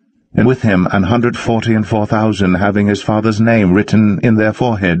 and with him 144,000, having his Father's name written in their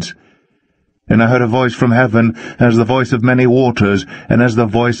foreheads. And I heard a voice from heaven, as the voice of many waters, and as the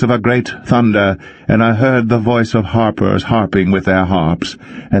voice of a great thunder. And I heard the voice of harpers harping with their harps,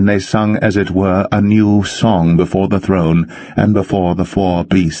 and they sung as it were a new song before the throne, and before the 4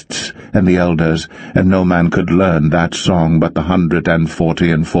 beasts, and the elders, and no man could learn that song but the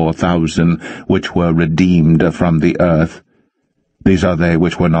 144,000, which were redeemed from the earth. These are they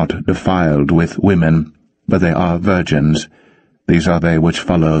which were not defiled with women, but they are virgins. These are they which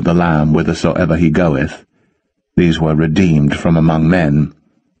follow the Lamb whithersoever he goeth. These were redeemed from among men,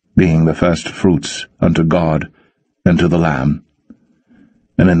 being the first fruits unto God and to the Lamb.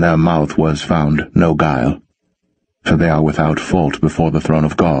 And in their mouth was found no guile, for they are without fault before the throne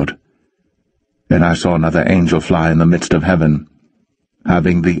of God. And I saw another angel fly in the midst of heaven,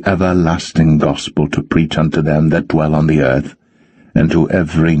 having the everlasting gospel to preach unto them that dwell on the earth, and to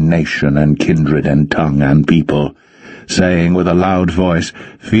every nation and kindred and tongue and people, saying with a loud voice,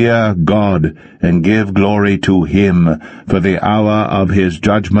 Fear God, and give glory to him, for the hour of his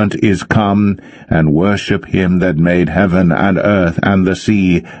judgment is come, and worship him that made heaven and earth and the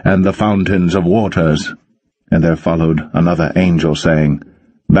sea and the fountains of waters. And there followed another angel, saying,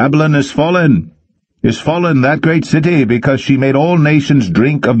 Babylon is fallen, is fallen, that great city, because she made all nations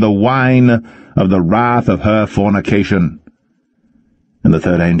drink of the wine of the wrath of her fornication. And the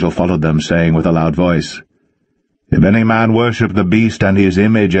third angel followed them, saying with a loud voice, If any man worship the beast and his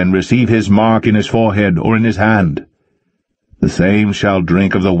image, and receive his mark in his forehead or in his hand, the same shall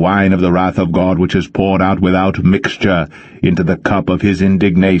drink of the wine of the wrath of God, which is poured out without mixture into the cup of his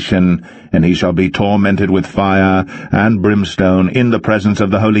indignation, and he shall be tormented with fire and brimstone in the presence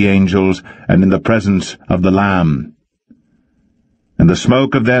of the holy angels and in the presence of the Lamb. And the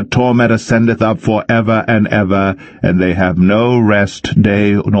smoke of their torment ascendeth up for ever and ever, and they have no rest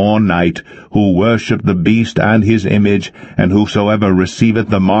day nor night, who worship the beast and his image, and whosoever receiveth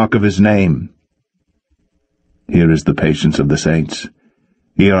the mark of his name. Here is the patience of the saints.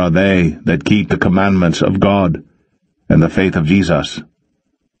 Here are they that keep the commandments of God, and the faith of Jesus.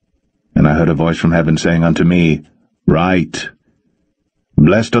 And I heard a voice from heaven saying unto me, Write,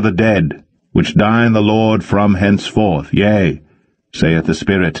 Blessed are the dead, which die in the Lord from henceforth, yea, saith the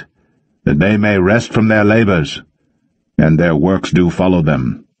Spirit, that they may rest from their labors, and their works do follow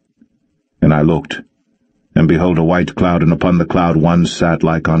them. And I looked, and behold a white cloud, and upon the cloud one sat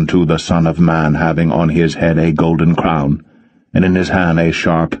like unto the Son of Man, having on his head a golden crown, and in his hand a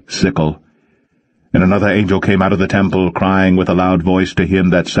sharp sickle. And another angel came out of the temple, crying with a loud voice to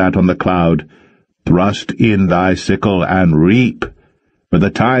him that sat on the cloud, Thrust in thy sickle, and reap, for the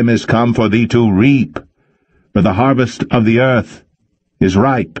time is come for thee to reap, for the harvest of the earth is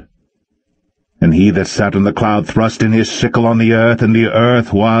ripe. And he that sat on the cloud thrust in his sickle on the earth, and the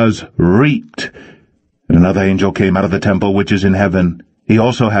earth was reaped. And another angel came out of the temple which is in heaven, he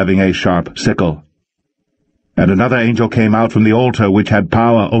also having a sharp sickle. And another angel came out from the altar which had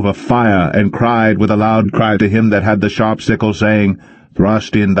power over fire, and cried with a loud cry to him that had the sharp sickle, saying,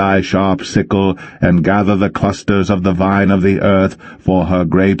 Thrust in thy sharp sickle, and gather the clusters of the vine of the earth, for her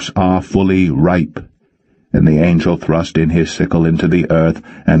grapes are fully ripe. And the angel thrust in his sickle into the earth,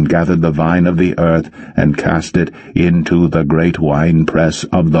 and gathered the vine of the earth, and cast it into the great winepress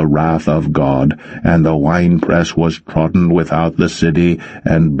of the wrath of God. And the winepress was trodden without the city,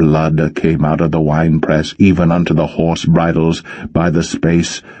 and blood came out of the winepress, even unto the horse bridles, by the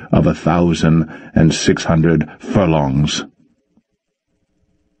space of 1,600 furlongs.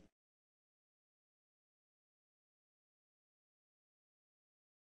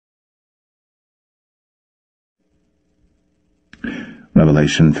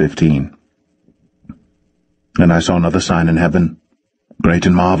 Revelation 15. And I saw another sign in heaven, great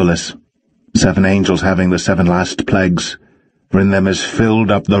and marvelous, 7 angels having the 7 last plagues, for in them is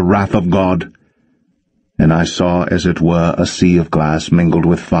filled up the wrath of God. And I saw as it were a sea of glass mingled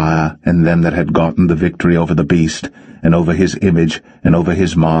with fire, and them that had gotten the victory over the beast, and over his image, and over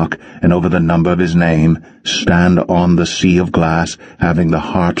his mark, and over the number of his name, stand on the sea of glass, having the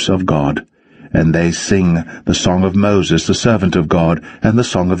harps of God. And they sing the song of Moses, the servant of God, and the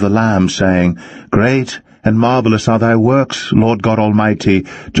song of the Lamb, saying, Great and marvelous are thy works, Lord God Almighty,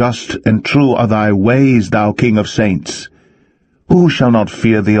 just and true are thy ways, thou King of saints. Who shall not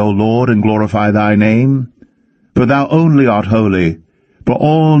fear thee, O Lord, and glorify thy name? For thou only art holy. For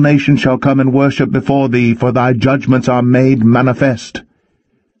all nations shall come and worship before thee, for thy judgments are made manifest.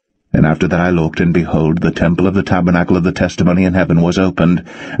 And after that I looked, and behold, the temple of the tabernacle of the testimony in heaven was opened,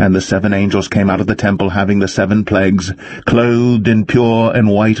 and the 7 angels came out of the temple, having the 7 plagues, clothed in pure and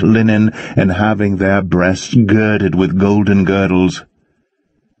white linen, and having their breasts girded with golden girdles.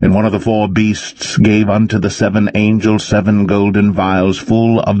 And one of the 4 beasts gave unto the 7 angels 7 golden vials,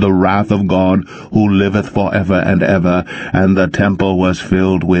 full of the wrath of God, who liveth for ever and ever. And the temple was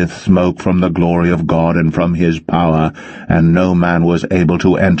filled with smoke from the glory of God and from his power, and no man was able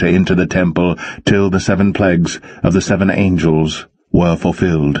to enter into the temple till the 7 plagues of the 7 angels were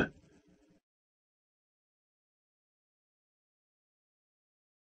fulfilled.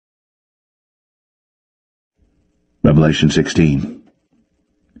 Revelation 16.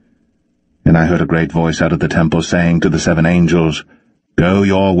 And I heard a great voice out of the temple, saying to the 7 angels, Go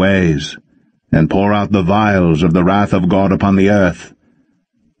your ways, and pour out the vials of the wrath of God upon the earth.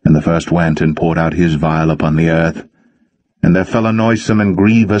 And the first went and poured out his vial upon the earth. And there fell a noisome and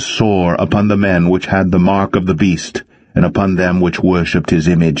grievous sore upon the men which had the mark of the beast, and upon them which worshipped his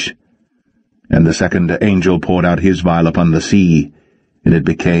image. And the second angel poured out his vial upon the sea, and it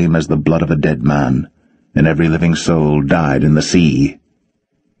became as the blood of a dead man, and every living soul died in the sea.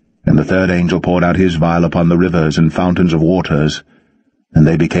 And the third angel poured out his vial upon the rivers and fountains of waters, and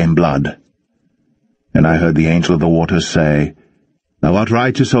they became blood. And I heard the angel of the waters say, Thou art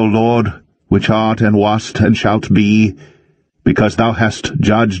righteous, O Lord, which art and wast and shalt be, because thou hast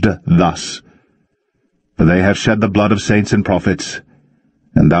judged thus. For they have shed the blood of saints and prophets,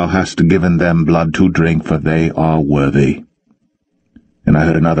 and thou hast given them blood to drink, for they are worthy. And I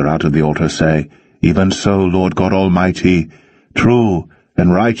heard another out of the altar say, Even so, Lord God Almighty, true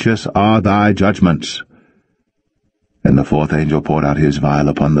and righteous are thy judgments. And the fourth angel poured out his vial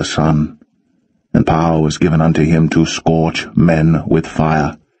upon the sun, and power was given unto him to scorch men with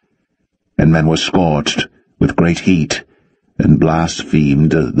fire. And men were scorched with great heat, and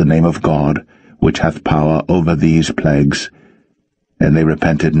blasphemed the name of God, which hath power over these plagues, and they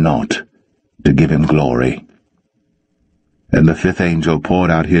repented not to give him glory. And the fifth angel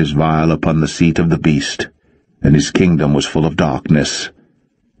poured out his vial upon the seat of the beast, and his kingdom was full of darkness,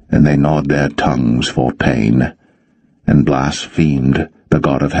 and they gnawed their tongues for pain, and blasphemed the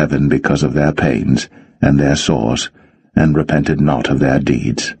God of heaven because of their pains and their sores, and repented not of their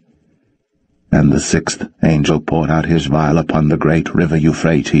deeds. And the sixth angel poured out his vial upon the great river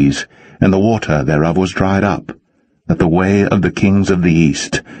Euphrates, and the water thereof was dried up, that the way of the kings of the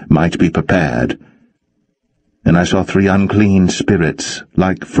east might be prepared. And I saw 3 unclean spirits,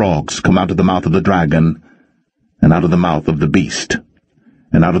 like frogs, come out of the mouth of the dragon, and out of the mouth of the beast,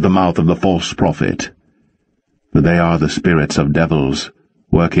 and out of the mouth of the false prophet. For they are the spirits of devils,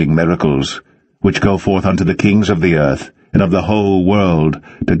 working miracles, which go forth unto the kings of the earth and of the whole world,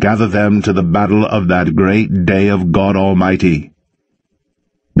 to gather them to the battle of that great day of God Almighty.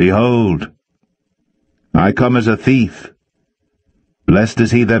 Behold, I come as a thief. Blessed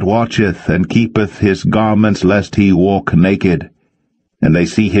is he that watcheth, and keepeth his garments, lest he walk naked, and they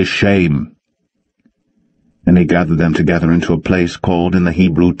see his shame. And he gathered them together into a place called in the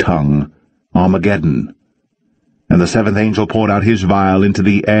Hebrew tongue Armageddon. And the seventh angel poured out his vial into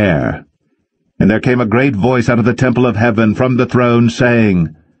the air. And there came a great voice out of the temple of heaven from the throne,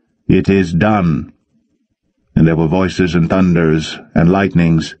 saying, It is done. And there were voices and thunders and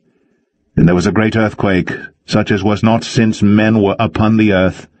lightnings. And there was a great earthquake, such as was not since men were upon the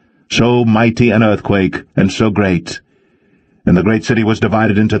earth, so mighty an earthquake, and so great. And the great city was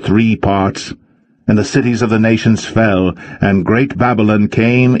divided into 3 parts, and the cities of the nations fell, and great Babylon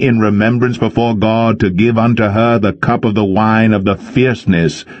came in remembrance before God to give unto her the cup of the wine of the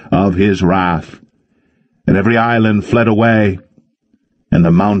fierceness of his wrath. And every island fled away, and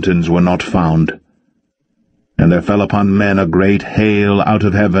the mountains were not found. And there fell upon men a great hail out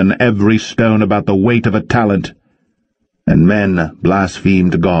of heaven, every stone about the weight of a talent. And men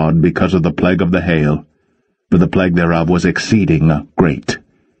blasphemed God because of the plague of the hail, for the plague thereof was exceeding great.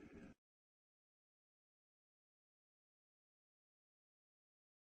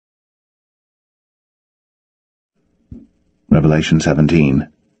 Revelation 17.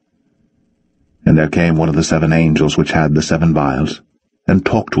 And there came one of the 7 angels which had the 7 vials, and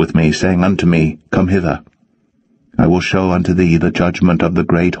talked with me, saying unto me, Come hither. I will show unto thee the judgment of the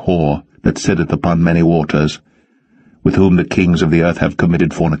great whore that sitteth upon many waters, with whom the kings of the earth have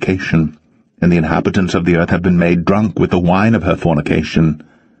committed fornication, and the inhabitants of the earth have been made drunk with the wine of her fornication.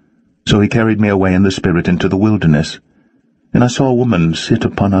 So he carried me away in the spirit into the wilderness, and I saw a woman sit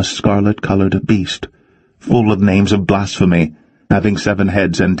upon a scarlet-coloured beast, full of names of blasphemy, having 7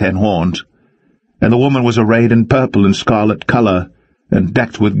 heads and 10 horns. And the woman was arrayed in purple and scarlet colour, and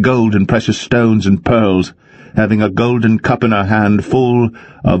decked with gold and precious stones and pearls, having a golden cup in her hand, full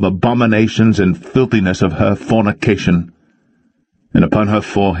of abominations and filthiness of her fornication. And upon her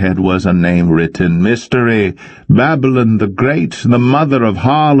forehead was a name written, Mystery, Babylon the Great, the mother of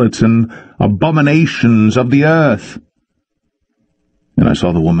harlots and abominations of the earth. And I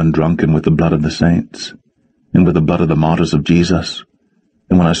saw the woman drunken with the blood of the saints, and with the blood of the martyrs of Jesus.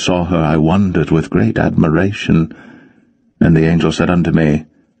 And when I saw her, I wondered with great admiration. And the angel said unto me,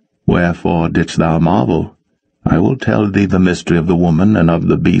 Wherefore didst thou marvel? I will tell thee the mystery of the woman and of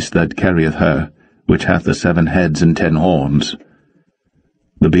the beast that carrieth her, which hath the 7 heads and 10 horns.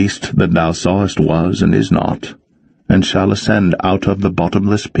 The beast that thou sawest was and is not, and shall ascend out of the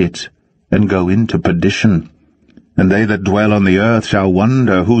bottomless pit, and go into perdition. And they that dwell on the earth shall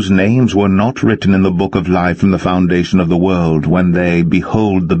wonder, whose names were not written in the book of life from the foundation of the world, when they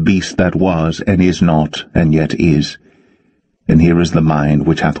behold the beast that was, and is not, and yet is. And here is the mind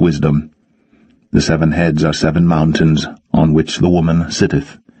which hath wisdom. The 7 heads are 7 mountains, on which the woman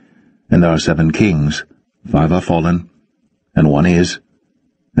sitteth. And there are 7 kings, 5 are fallen, and 1 is,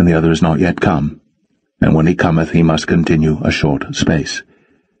 and the other is not yet come. And when he cometh, he must continue a short space.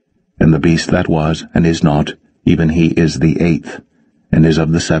 And the beast that was, and is not, even he is the 8th, and is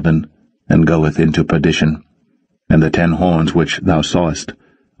of the 7, and goeth into perdition. And the 10 horns which thou sawest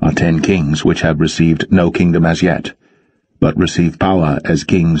are 10 kings, which have received no kingdom as yet, but receive power as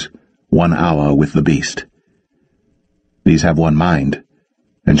kings 1 hour with the beast. These have 1 mind,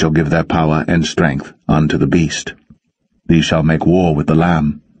 and shall give their power and strength unto the beast. these shall make war with the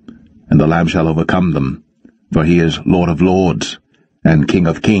Lamb, and the Lamb shall overcome them, for he is Lord of lords, and King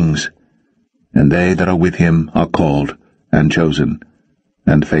of kings, and they that are with him are called, and chosen,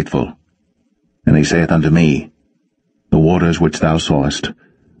 and faithful. And he saith unto me, The waters which thou sawest,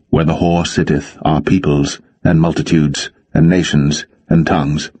 where the whore sitteth, are peoples, and multitudes, and nations, and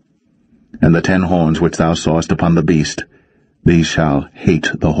tongues. And the 10 horns which thou sawest upon the beast, these shall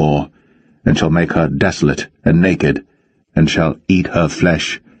hate the whore, and shall make her desolate and naked, and shall eat her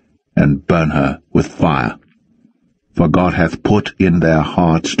flesh, and burn her with fire. For God hath put in their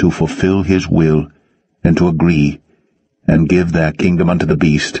hearts to fulfill his will, and to agree, and give their kingdom unto the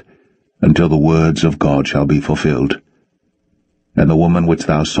beast, until the words of God shall be fulfilled. And the woman which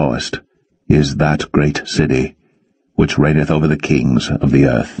thou sawest is that great city, which reigneth over the kings of the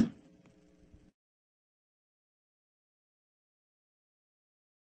earth.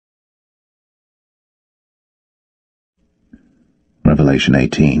 Revelation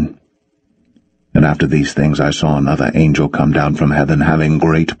 18. And after these things I saw another angel come down from heaven, having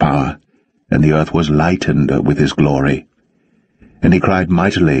great power, and the earth was lightened with his glory. And he cried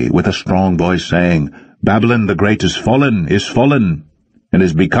mightily with a strong voice, saying, Babylon the great is fallen, and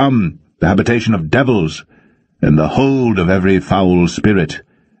is become the habitation of devils, and the hold of every foul spirit,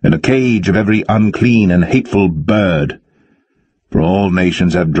 and a cage of every unclean and hateful bird. For all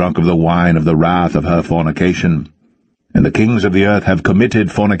nations have drunk of the wine of the wrath of her fornication, and the kings of the earth have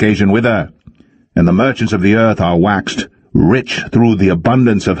committed fornication with her, and the merchants of the earth are waxed rich through the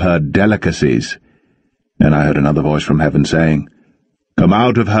abundance of her delicacies. And I heard another voice from heaven, saying, Come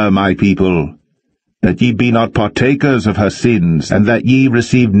out of her, my people, that ye be not partakers of her sins, and that ye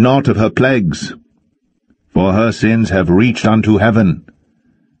receive not of her plagues. For her sins have reached unto heaven,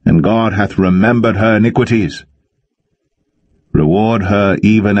 and God hath remembered her iniquities. Reward her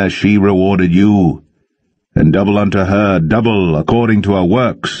even as she rewarded you, and double unto her double according to her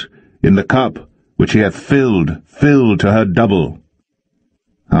works, in the cup which she hath filled to her double.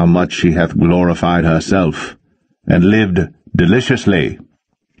 How much she hath glorified herself, and lived deliciously.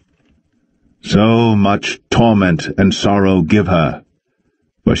 So much torment and sorrow give her.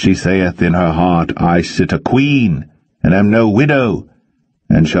 For she saith in her heart, I sit a queen, and am no widow,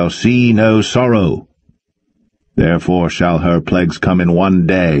 and shall see no sorrow. Therefore shall her plagues come in one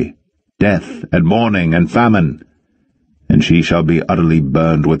day, death, and mourning, and famine, and she shall be utterly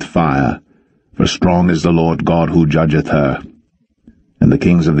burned with fire, for strong is the Lord God who judgeth her. And the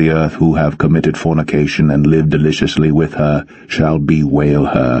kings of the earth who have committed fornication and lived deliciously with her shall bewail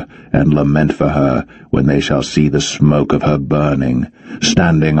her, and lament for her, when they shall see the smoke of her burning,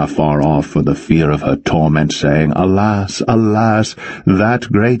 standing afar off for the fear of her torment, saying, Alas, alas,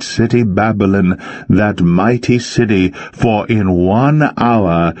 that great city Babylon, that mighty city, for in 1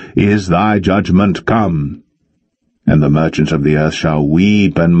 hour is thy judgment come. And the merchants of the earth shall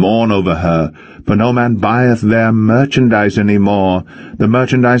weep and mourn over her, for no man buyeth their merchandise any more, the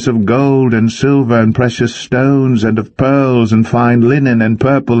merchandise of gold and silver and precious stones, and of pearls and fine linen, and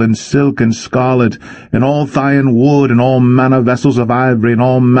purple and silk and scarlet, and all Thyan wood, and all manner vessels of ivory, and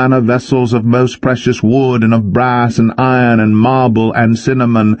all manner vessels of most precious wood, and of brass and iron and marble and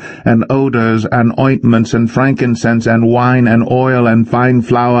cinnamon, and odours and ointments and frankincense and wine and oil and fine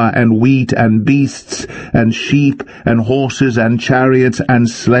flour and wheat and beasts and sheep and horses and chariots and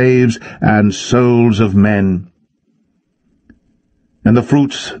slaves and souls of men. And the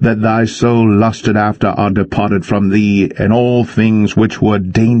fruits that thy soul lusted after are departed from thee, and all things which were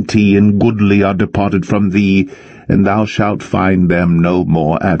dainty and goodly are departed from thee, and thou shalt find them no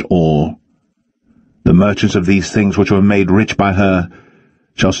more at all. The merchants of these things which were made rich by her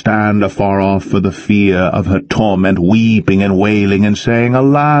shall stand afar off for the fear of her torment, weeping and wailing, and saying,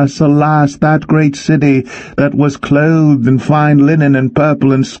 Alas, alas, that great city, that was clothed in fine linen and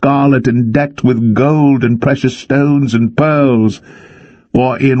purple and scarlet, and decked with gold and precious stones and pearls.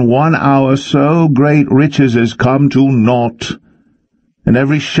 For in 1 hour so great riches is come to naught. And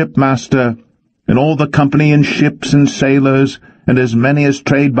every shipmaster, and all the company in ships and sailors, and as many as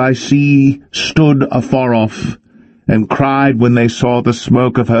trade by sea, stood afar off, and cried when they saw the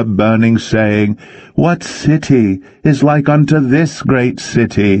smoke of her burning, saying, What city is like unto this great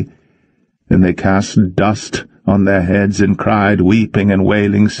city? And they cast dust on their heads, and cried, weeping and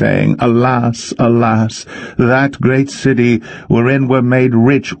wailing, saying, Alas, alas, that great city, wherein were made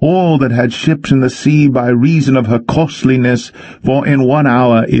rich all that had ships in the sea by reason of her costliness, for in 1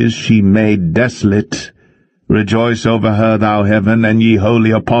 hour is she made desolate. Rejoice over her, thou heaven, and ye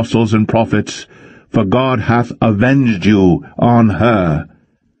holy apostles and prophets, for God hath avenged you on her.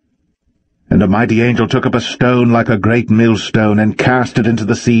 And a mighty angel took up a stone like a great millstone, and cast it into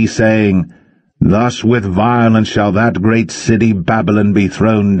the sea, saying, Thus with violence shall that great city Babylon be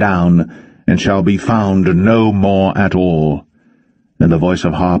thrown down, and shall be found no more at all. And the voice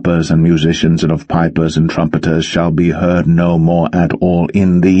of harpers and musicians and of pipers and trumpeters shall be heard no more at all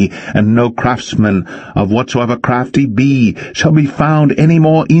in thee, and no craftsman of whatsoever craft he be shall be found any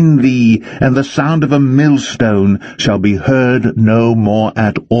more in thee, and the sound of a millstone shall be heard no more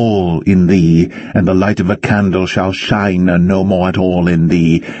at all in thee, and the light of a candle shall shine no more at all in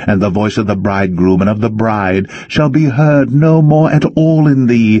thee, and the voice of the bridegroom and of the bride shall be heard no more at all in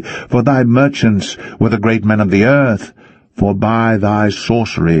thee, for thy merchants were the great men of the earth. For by thy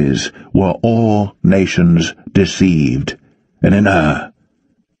sorceries were all nations deceived, and in her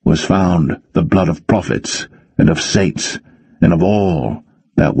was found the blood of prophets, and of saints, and of all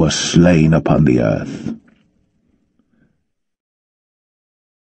that were slain upon the earth.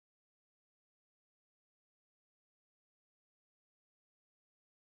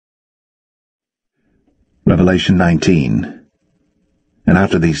 Revelation 19. And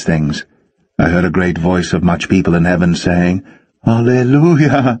after these things I heard a great voice of much people in heaven saying,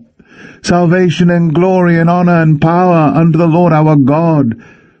 Alleluia! Salvation and glory and honor and power unto the Lord our God.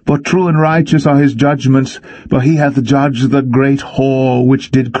 For true and righteous are his judgments, for he hath judged the great whore which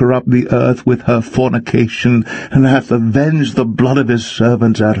did corrupt the earth with her fornication, and hath avenged the blood of his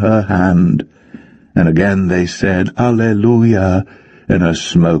servants at her hand. And again they said, Alleluia! And her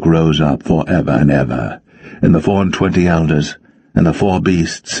smoke rose up for ever and ever. And the 24 elders and the 4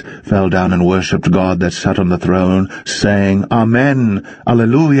 beasts fell down and worshipped God that sat on the throne, saying, Amen,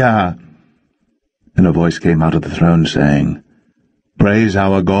 Alleluia. And a voice came out of the throne, saying, Praise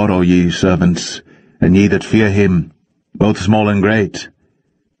our God, O ye servants, and ye that fear him, both small and great.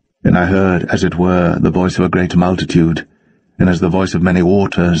 And I heard, as it were, the voice of a great multitude, and as the voice of many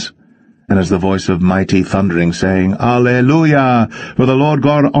waters, and as the voice of mighty thundering, saying, Alleluia, for the Lord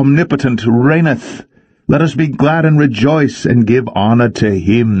God omnipotent reigneth. Let us be glad and rejoice, and give honor to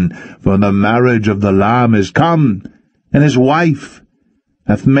him, for the marriage of the Lamb is come, and his wife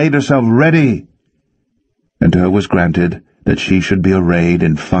hath made herself ready. And to her was granted that she should be arrayed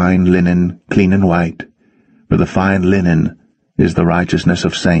in fine linen, clean and white, for the fine linen is the righteousness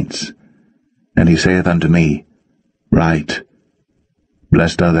of saints. And he saith unto me, Write,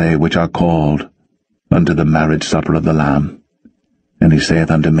 Blessed are they which are called unto the marriage supper of the Lamb. And he saith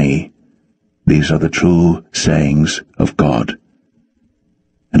unto me, These are the true sayings of God.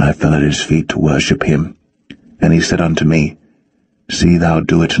 And I fell at his feet to worship him. And he said unto me, See thou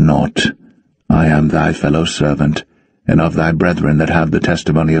do it not. I am thy fellow servant, and of thy brethren that have the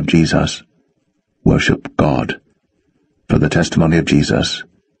testimony of Jesus. Worship God. For the testimony of Jesus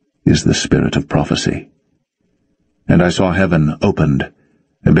is the spirit of prophecy. And I saw heaven opened,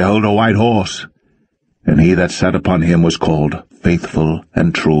 and behold a white horse, and he that sat upon him was called Faithful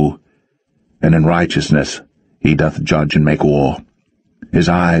and True, and in righteousness he doth judge and make war. His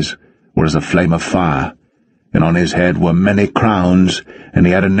eyes were as a flame of fire, and on his head were many crowns, and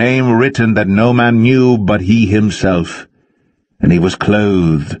he had a name written that no man knew but he himself. And he was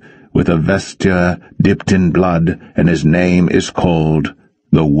clothed with a vesture dipped in blood, and his name is called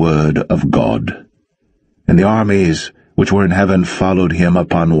the Word of God. And the armies which were in heaven followed him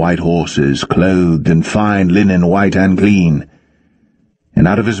upon white horses, clothed in fine linen white and clean. And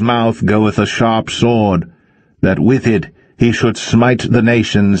out of his mouth goeth a sharp sword, that with it he should smite the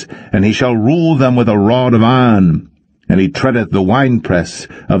nations, and he shall rule them with a rod of iron. And he treadeth the winepress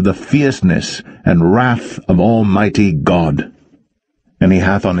of the fierceness and wrath of Almighty God. And he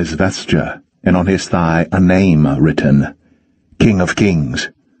hath on his vesture and on his thigh a name written, King of Kings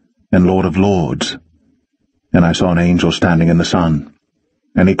and Lord of Lords. And I saw an angel standing in the sun.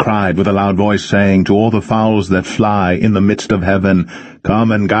 And he cried with a loud voice, saying to all the fowls that fly in the midst of heaven, Come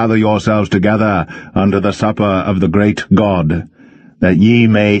and gather yourselves together unto the supper of the great God, that ye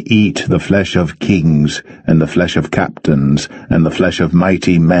may eat the flesh of kings, and the flesh of captains, and the flesh of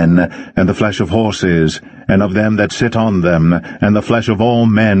mighty men, and the flesh of horses, and of them that sit on them, and the flesh of all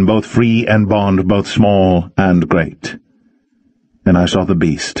men, both free and bond, both small and great. And I saw the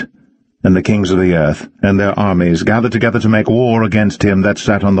beast, and the kings of the earth, and their armies, gathered together to make war against him that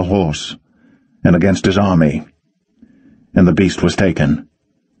sat on the horse, and against his army. And the beast was taken,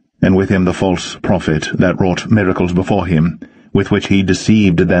 and with him the false prophet that wrought miracles before him, with which he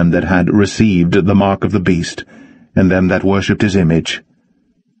deceived them that had received the mark of the beast, and them that worshipped his image.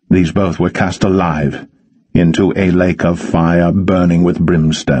 These both were cast alive into a lake of fire burning with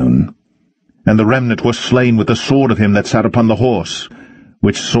brimstone. And the remnant was slain with the sword of him that sat upon the horse,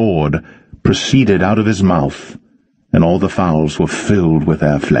 which sword proceeded out of his mouth, and all the fowls were filled with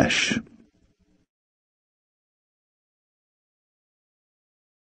their flesh.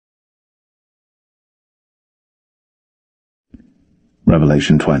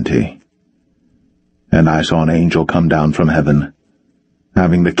 Revelation 20. And I saw an angel come down from heaven,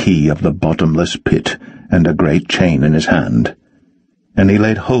 having the key of the bottomless pit, and a great chain in his hand. And he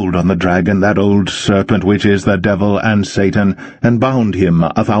laid hold on the dragon, that old serpent which is the devil and Satan, and bound him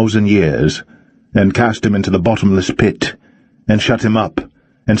 1,000 years, and cast him into the bottomless pit, and shut him up,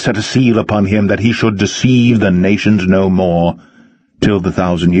 and set a seal upon him, that he should deceive the nations no more, till the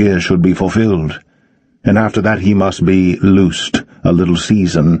 1,000 years should be fulfilled. And after that he must be loosed a little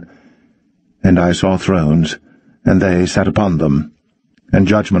season. And I saw thrones, and they sat upon them, and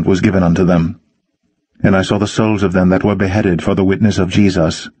judgment was given unto them. And I saw the souls of them that were beheaded for the witness of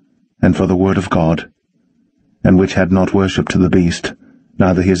Jesus, and for the word of God, and which had not worshipped the beast,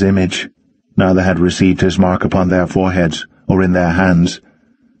 neither his image, neither had received his mark upon their foreheads or in their hands,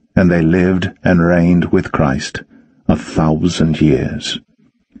 and they lived and reigned with Christ 1,000 years.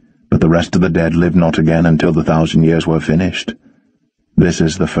 But the rest of the dead lived not again until the 1,000 years were finished. This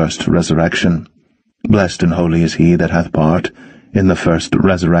is the first resurrection. Blessed and holy is he that hath part in the first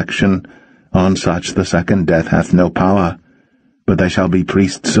resurrection. On such the second death hath no power, but they shall be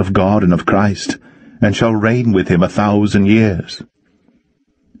priests of God and of Christ, and shall reign with him 1,000 years.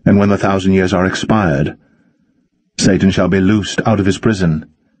 And when the 1,000 years are expired, Satan shall be loosed out of his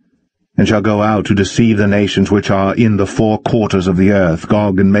prison, and shall go out to deceive the nations which are in the 4 quarters of the earth,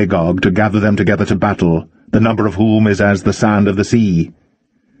 Gog and Magog, to gather them together to battle, the number of whom is as the sand of the sea.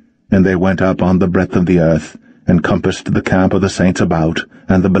 And they went up on the breadth of the earth, and compassed the camp of the saints about,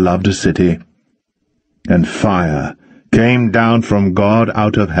 and the beloved city. And fire came down from God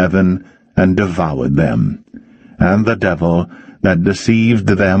out of heaven, and devoured them. And the devil that deceived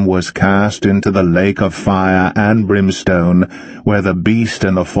them was cast into the lake of fire and brimstone, where the beast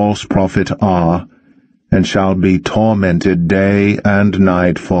and the false prophet are, and shall be tormented day and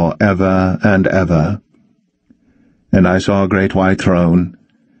night for ever and ever. And I saw a great white throne,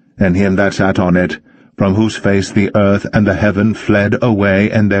 and him that sat on it, from whose face the earth and the heaven fled away,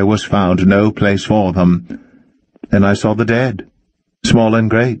 and there was found no place for them. And I saw the dead, small and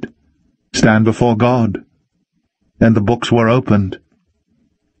great, stand before God. And the books were opened.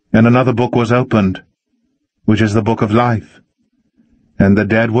 And another book was opened, which is the book of life. And the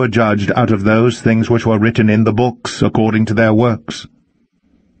dead were judged out of those things which were written in the books, according to their works.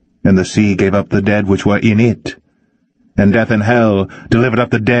 And the sea gave up the dead which were in it, and death and hell delivered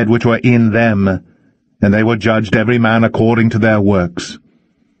up the dead which were in them, and they were judged every man according to their works.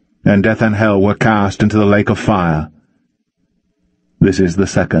 And death and hell were cast into the lake of fire. This is the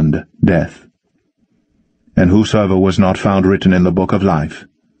second death. And whosoever was not found written in the book of life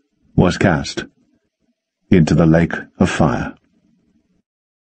was cast into the lake of fire.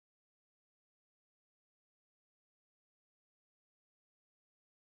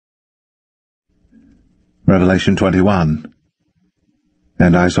 Revelation 21.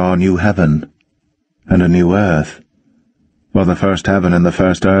 And I saw a new heaven and a new earth, for the first heaven and the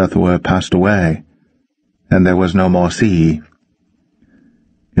first earth were passed away, and there was no more sea.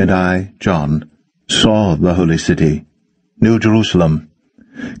 And I, John, saw the holy city, New Jerusalem,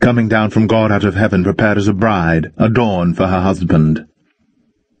 coming down from God out of heaven, prepared as a bride, adorned for her husband.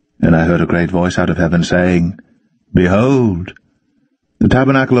 And I heard a great voice out of heaven, saying, Behold, the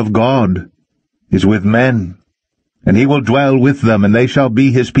tabernacle of God is with men, and he will dwell with them, and they shall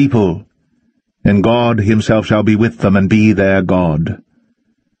be his people. And God himself shall be with them, and be their God.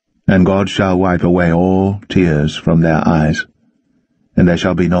 And God shall wipe away all tears from their eyes, and there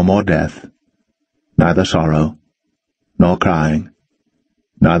shall be no more death, neither sorrow, nor crying,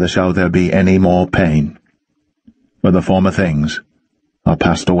 neither shall there be any more pain, for the former things are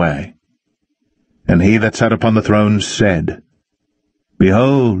passed away. And he that sat upon the throne said,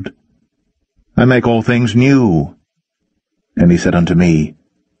 Behold, I make all things new. And he said unto me,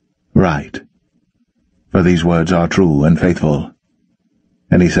 Write, for these words are true and faithful.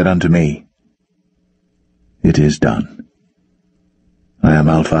 And he said unto me, It is done. I am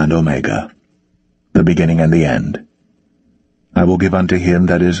Alpha and Omega, the beginning and the end. I will give unto him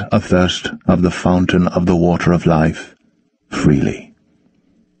that is athirst of the fountain of the water of life freely.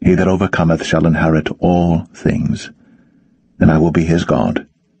 He that overcometh shall inherit all things, and I will be his God,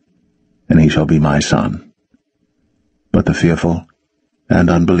 and he shall be my son. But the fearful, and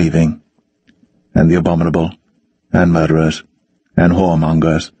unbelieving, and the abominable, and murderers, and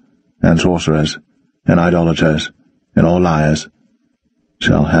whoremongers, and sorcerers, and idolaters, and all liars,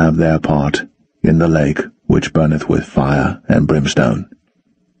 shall have their part in the lake which burneth with fire and brimstone,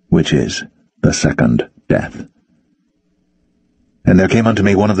 which is the second death. And there came unto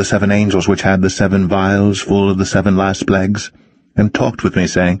me one of the 7 angels which had the 7 vials full of the 7 last plagues, and talked with me,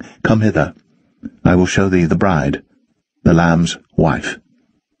 saying, Come hither, I will show thee the bride, the Lamb's wife.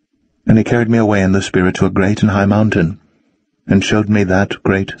 And he carried me away in the Spirit to a great and high mountain, and showed me that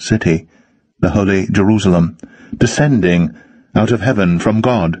great city, the holy Jerusalem, descending out of heaven from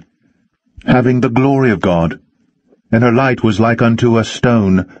God, having the glory of God. And her light was like unto a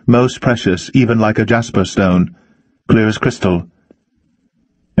stone, most precious, even like a jasper stone, clear as crystal,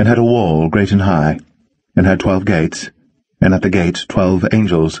 and had a wall great and high, and had 12 gates, and at the gates 12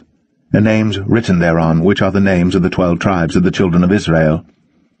 angels, and names written thereon, which are the names of the 12 tribes of the children of Israel.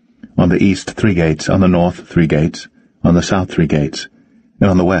 On the east 3 gates, on the north 3 gates, on the south 3 gates, and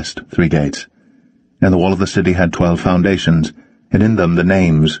on the west 3 gates. And the wall of the city had 12 foundations, and in them the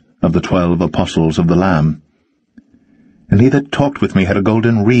names of the 12 apostles of the Lamb. And he that talked with me had a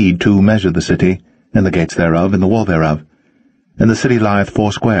golden reed to measure the city, and the gates thereof, and the wall thereof. And the city lieth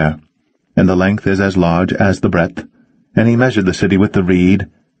foursquare, and the length is as large as the breadth. And he measured the city with the reed,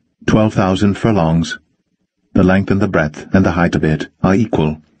 12,000 furlongs. The length and the breadth and the height of it are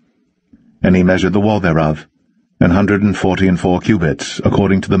equal. And he measured the wall thereof, 144 cubits,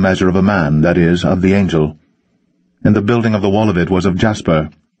 according to the measure of a man, that is, of the angel. And the building of the wall of it was of jasper,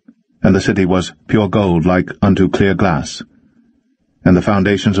 and the city was pure gold like unto clear glass. And the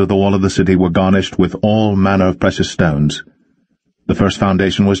foundations of the wall of the city were garnished with all manner of precious stones. The first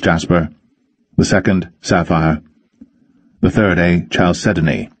foundation was jasper, the second sapphire, the third a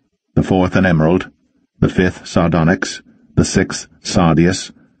chalcedony, the fourth an emerald, the fifth sardonyx, the sixth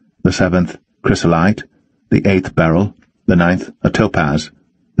sardius, the seventh chrysolite, the eighth beryl, the ninth a topaz,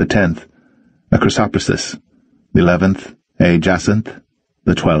 the 10th a chrysoprasus, the 11th a jacinth,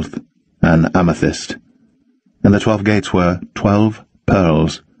 the 12th an amethyst. And the 12 gates were 12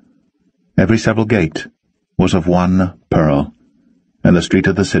 pearls. Every several gate was of 1 pearl, and the street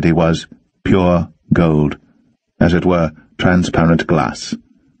of the city was pure gold, as it were transparent glass.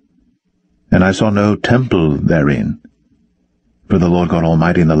 And I saw no temple therein, for the Lord God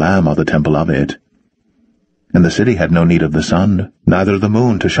Almighty and the Lamb are the temple of it. And the city had no need of the sun, neither of the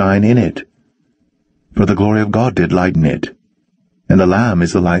moon to shine in it, for the glory of God did lighten it, and the Lamb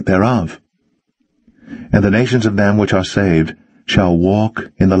is the light thereof. And the nations of them which are saved shall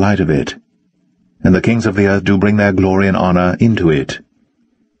walk in the light of it, and the kings of the earth do bring their glory and honour into it.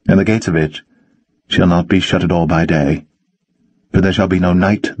 And the gates of it shall not be shut at all by day, for there shall be no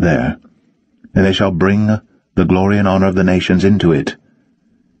night there, and they shall bring the glory and honour of the nations into it.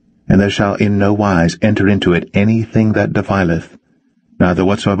 And there shall in no wise enter into it anything that defileth, neither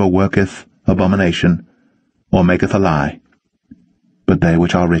whatsoever worketh abomination, or maketh a lie, but they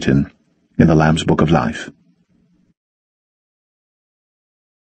which are written in the Lamb's book of life.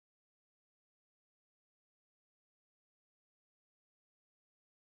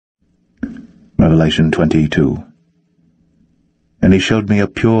 Revelation 22. And he showed me a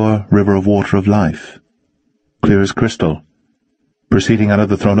pure river of water of life, clear as crystal, proceeding out of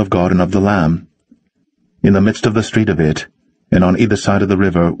the throne of God and of the Lamb. In the midst of the street of it, and on either side of the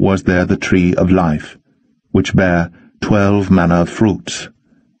river, was there the tree of life, which bare 12 manner of fruits,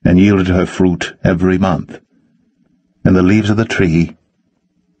 and yielded her fruit every month. And the leaves of the tree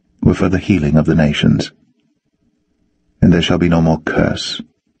were for the healing of the nations. And there shall be no more curse,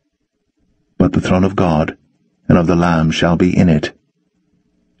 but the throne of God and of the Lamb shall be in it,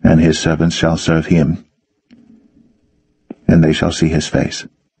 and his servants shall serve him. And they shall see his face,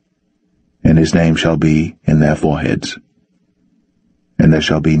 and his name shall be in their foreheads. And there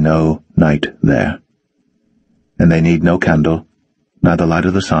shall be no night there. And they need no candle, neither light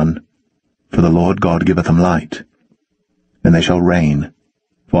of the sun, for the Lord God giveth them light. And they shall reign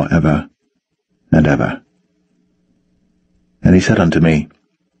for ever and ever. And he said unto me,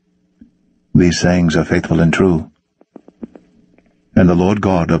 These sayings are faithful and true. And the Lord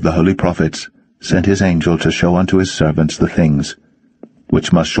God of the holy prophets sent his angel to show unto his servants the things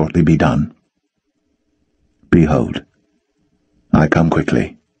which must shortly be done. Behold, I come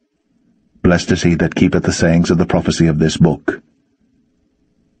quickly. Blessed is he that keepeth the sayings of the prophecy of this book.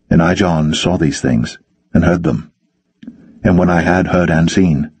 And I, John, saw these things, and heard them. And when I had heard and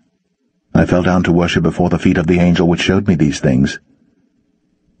seen, I fell down to worship before the feet of the angel which showed me these things.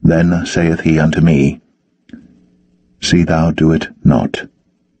 Then saith he unto me, See thou do it not,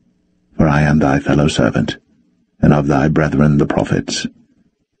 for I am thy fellow servant, and of thy brethren the prophets,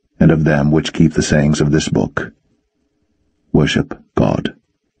 and of them which keep the sayings of this book. Worship God.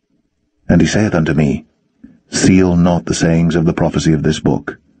 And he saith unto me, Seal not the sayings of the prophecy of this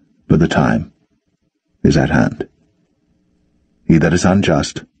book, for the time is at hand. He that is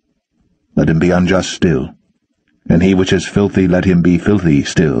unjust, let him be unjust still, and he which is filthy, let him be filthy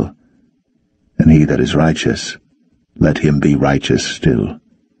still, and he that is righteous, let him be righteous still,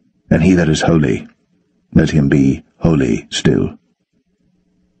 and he that is holy, let him be holy still.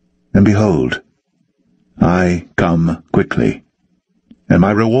 And behold, I come quickly, and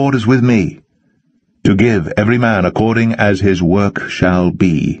my reward is with me, to give every man according as his work shall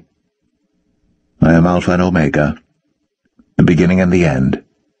be. I am Alpha and Omega, the beginning and the end,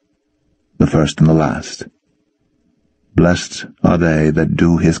 the first and the last. Blessed are they that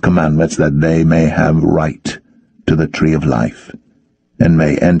do his commandments, that they may have right to the tree of life, and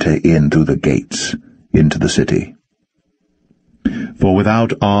may enter in through the gates into the city. For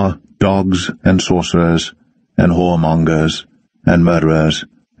without are dogs and sorcerers, and whoremongers, and murderers,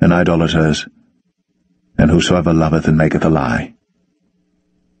 and idolaters, and whosoever loveth and maketh a lie.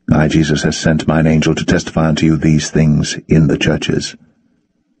 I, Jesus, has sent mine angel to testify unto you these things in the churches.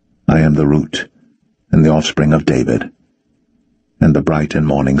 I am the root and the offspring of David, and the bright and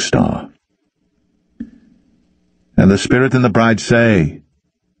morning star. And the Spirit and the bride say,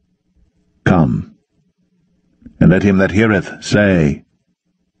 Come. And let him that heareth say,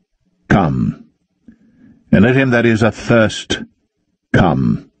 Come. And let him that is athirst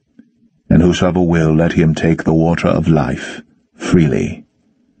come. And whosoever will, let him take the water of life freely.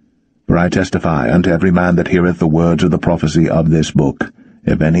 For I testify unto every man that heareth the words of the prophecy of this book,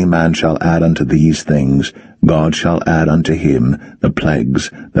 if any man shall add unto these things, God shall add unto him the plagues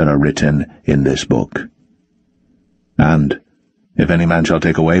that are written in this book. And if any man shall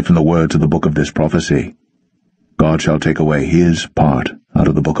take away from the words of the book of this prophecy, God shall take away his part out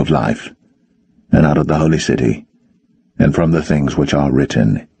of the book of life, and out of the holy city, and from the things which are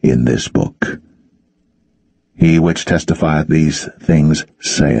written in this book. He which testifieth these things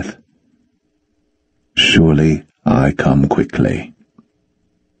saith, Surely I come quickly.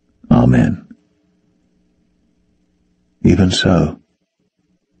 Amen. Even so,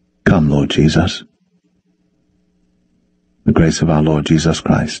 come, Lord Jesus. The grace of our Lord Jesus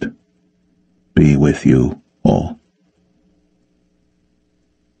Christ be with you all.